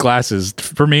 Glasses.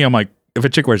 For me, I'm like, if a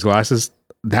chick wears glasses,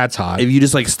 that's hot. If you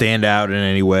just like stand out in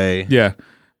any way. Yeah.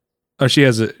 Oh, she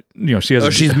has a,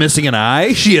 she's missing an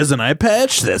eye. She has an eye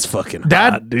patch. That's fucking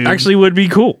that hot, dude. actually would be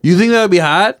cool. You think that would be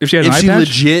hot if she had an eye she patch?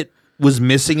 legit was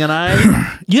missing an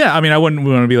eye? Yeah, I mean, I wouldn't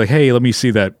want to be like, hey, let me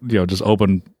see that. Just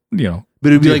open. But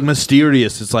it'd be like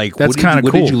mysterious. It's like, that's kind of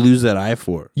cool. What did you lose that eye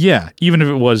for? Yeah, even if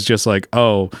it was just like,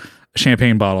 oh, a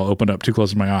champagne bottle opened up too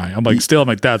close to my eye. I'm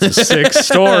like, that's a sick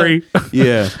story.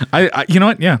 Yeah, I you know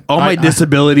what? Yeah, all my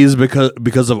disabilities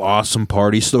because of awesome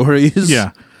party stories.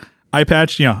 Yeah, eye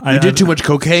patch. Yeah, I did too much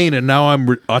cocaine and now I'm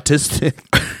autistic.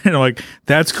 And I'm like,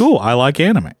 that's cool. I like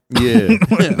anime. Yeah,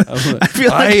 I feel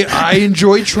like I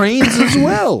enjoy trains as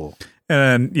well.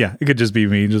 And then it could just be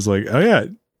me, just like, oh yeah,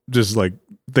 just like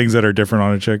things that are different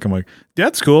on a chick. I'm like, yeah,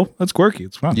 that's cool. That's quirky.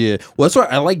 It's fun. Yeah. Well, that's why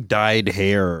I like dyed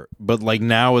hair, but like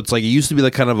now it's like it used to be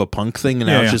like kind of a punk thing, and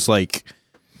now it's just like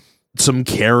some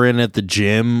Karen at the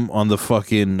gym on the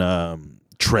fucking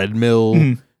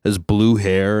treadmill has blue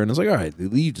hair, and it's like, all right,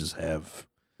 you just have.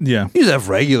 Yeah, you just have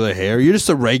regular hair. You're just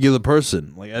a regular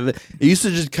person. Like it used to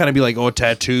just kind of be like, oh,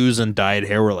 tattoos and dyed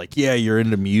hair were like, yeah, you're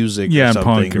into music, or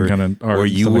something, punk and kind of, or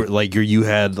you were like you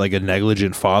had like a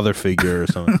negligent father figure or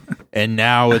something. And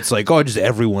now it's like, oh, just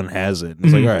everyone has it. And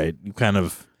it's like, all right, you kind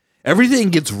of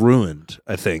everything gets ruined.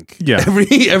 I think,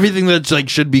 everything that's like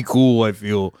should be cool, I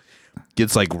feel,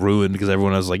 gets like ruined because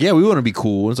everyone else is like, yeah, we want to be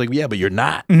cool. And it's like, yeah, but you're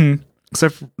not.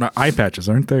 Except for eye patches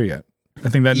aren't there yet. I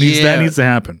think that needs to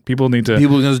happen. People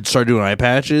gonna start doing eye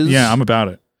patches. Yeah, I'm about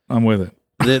it. I'm with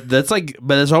it. That's like,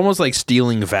 but it's almost like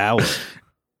stealing valor.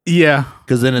 Yeah,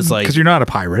 because then it's like, because you're not a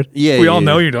pirate. Yeah, we all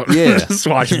know you don't. Yeah,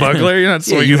 swashbuckler. You're not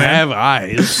swinging. You have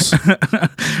eyes.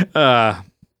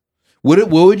 What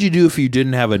would you do if you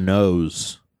didn't have a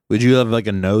nose? Would you have like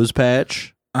a nose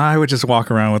patch? I would just walk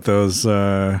around with those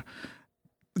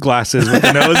glasses with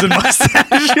the nose and mustache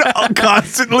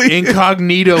constantly.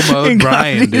 Incognito mode,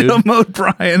 Brian. Dude. Mode,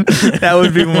 Brian. That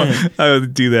would be more. I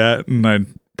would do that, and I'd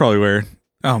probably wear.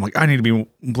 Oh my! I need to be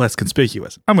less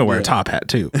conspicuous. I'm gonna wear a top hat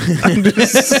too.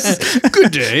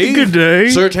 Good day, good day,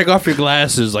 sir. Take off your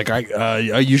glasses. Like, are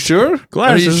you sure?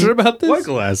 Glasses? Are you sure about this? What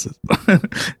glasses?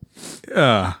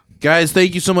 Guys,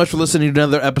 thank you so much for listening to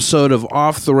another episode of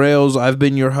Off the Rails. I've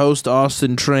been your host,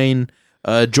 Austin Train.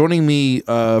 Joining me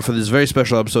for this very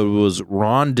special episode was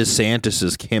Ron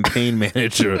DeSantis' campaign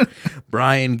manager,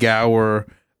 Brian Gower.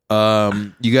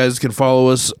 You guys can follow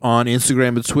us on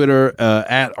Instagram and Twitter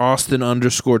at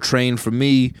Austin_Train for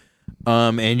me.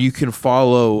 And you can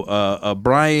follow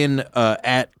Brian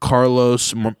at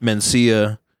Carlos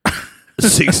Mencia.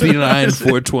 69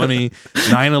 420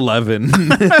 911 on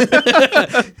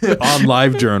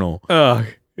LiveJournal. Oh,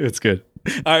 it's good.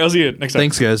 All right, I'll see you next time.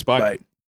 Thanks, guys. Bye.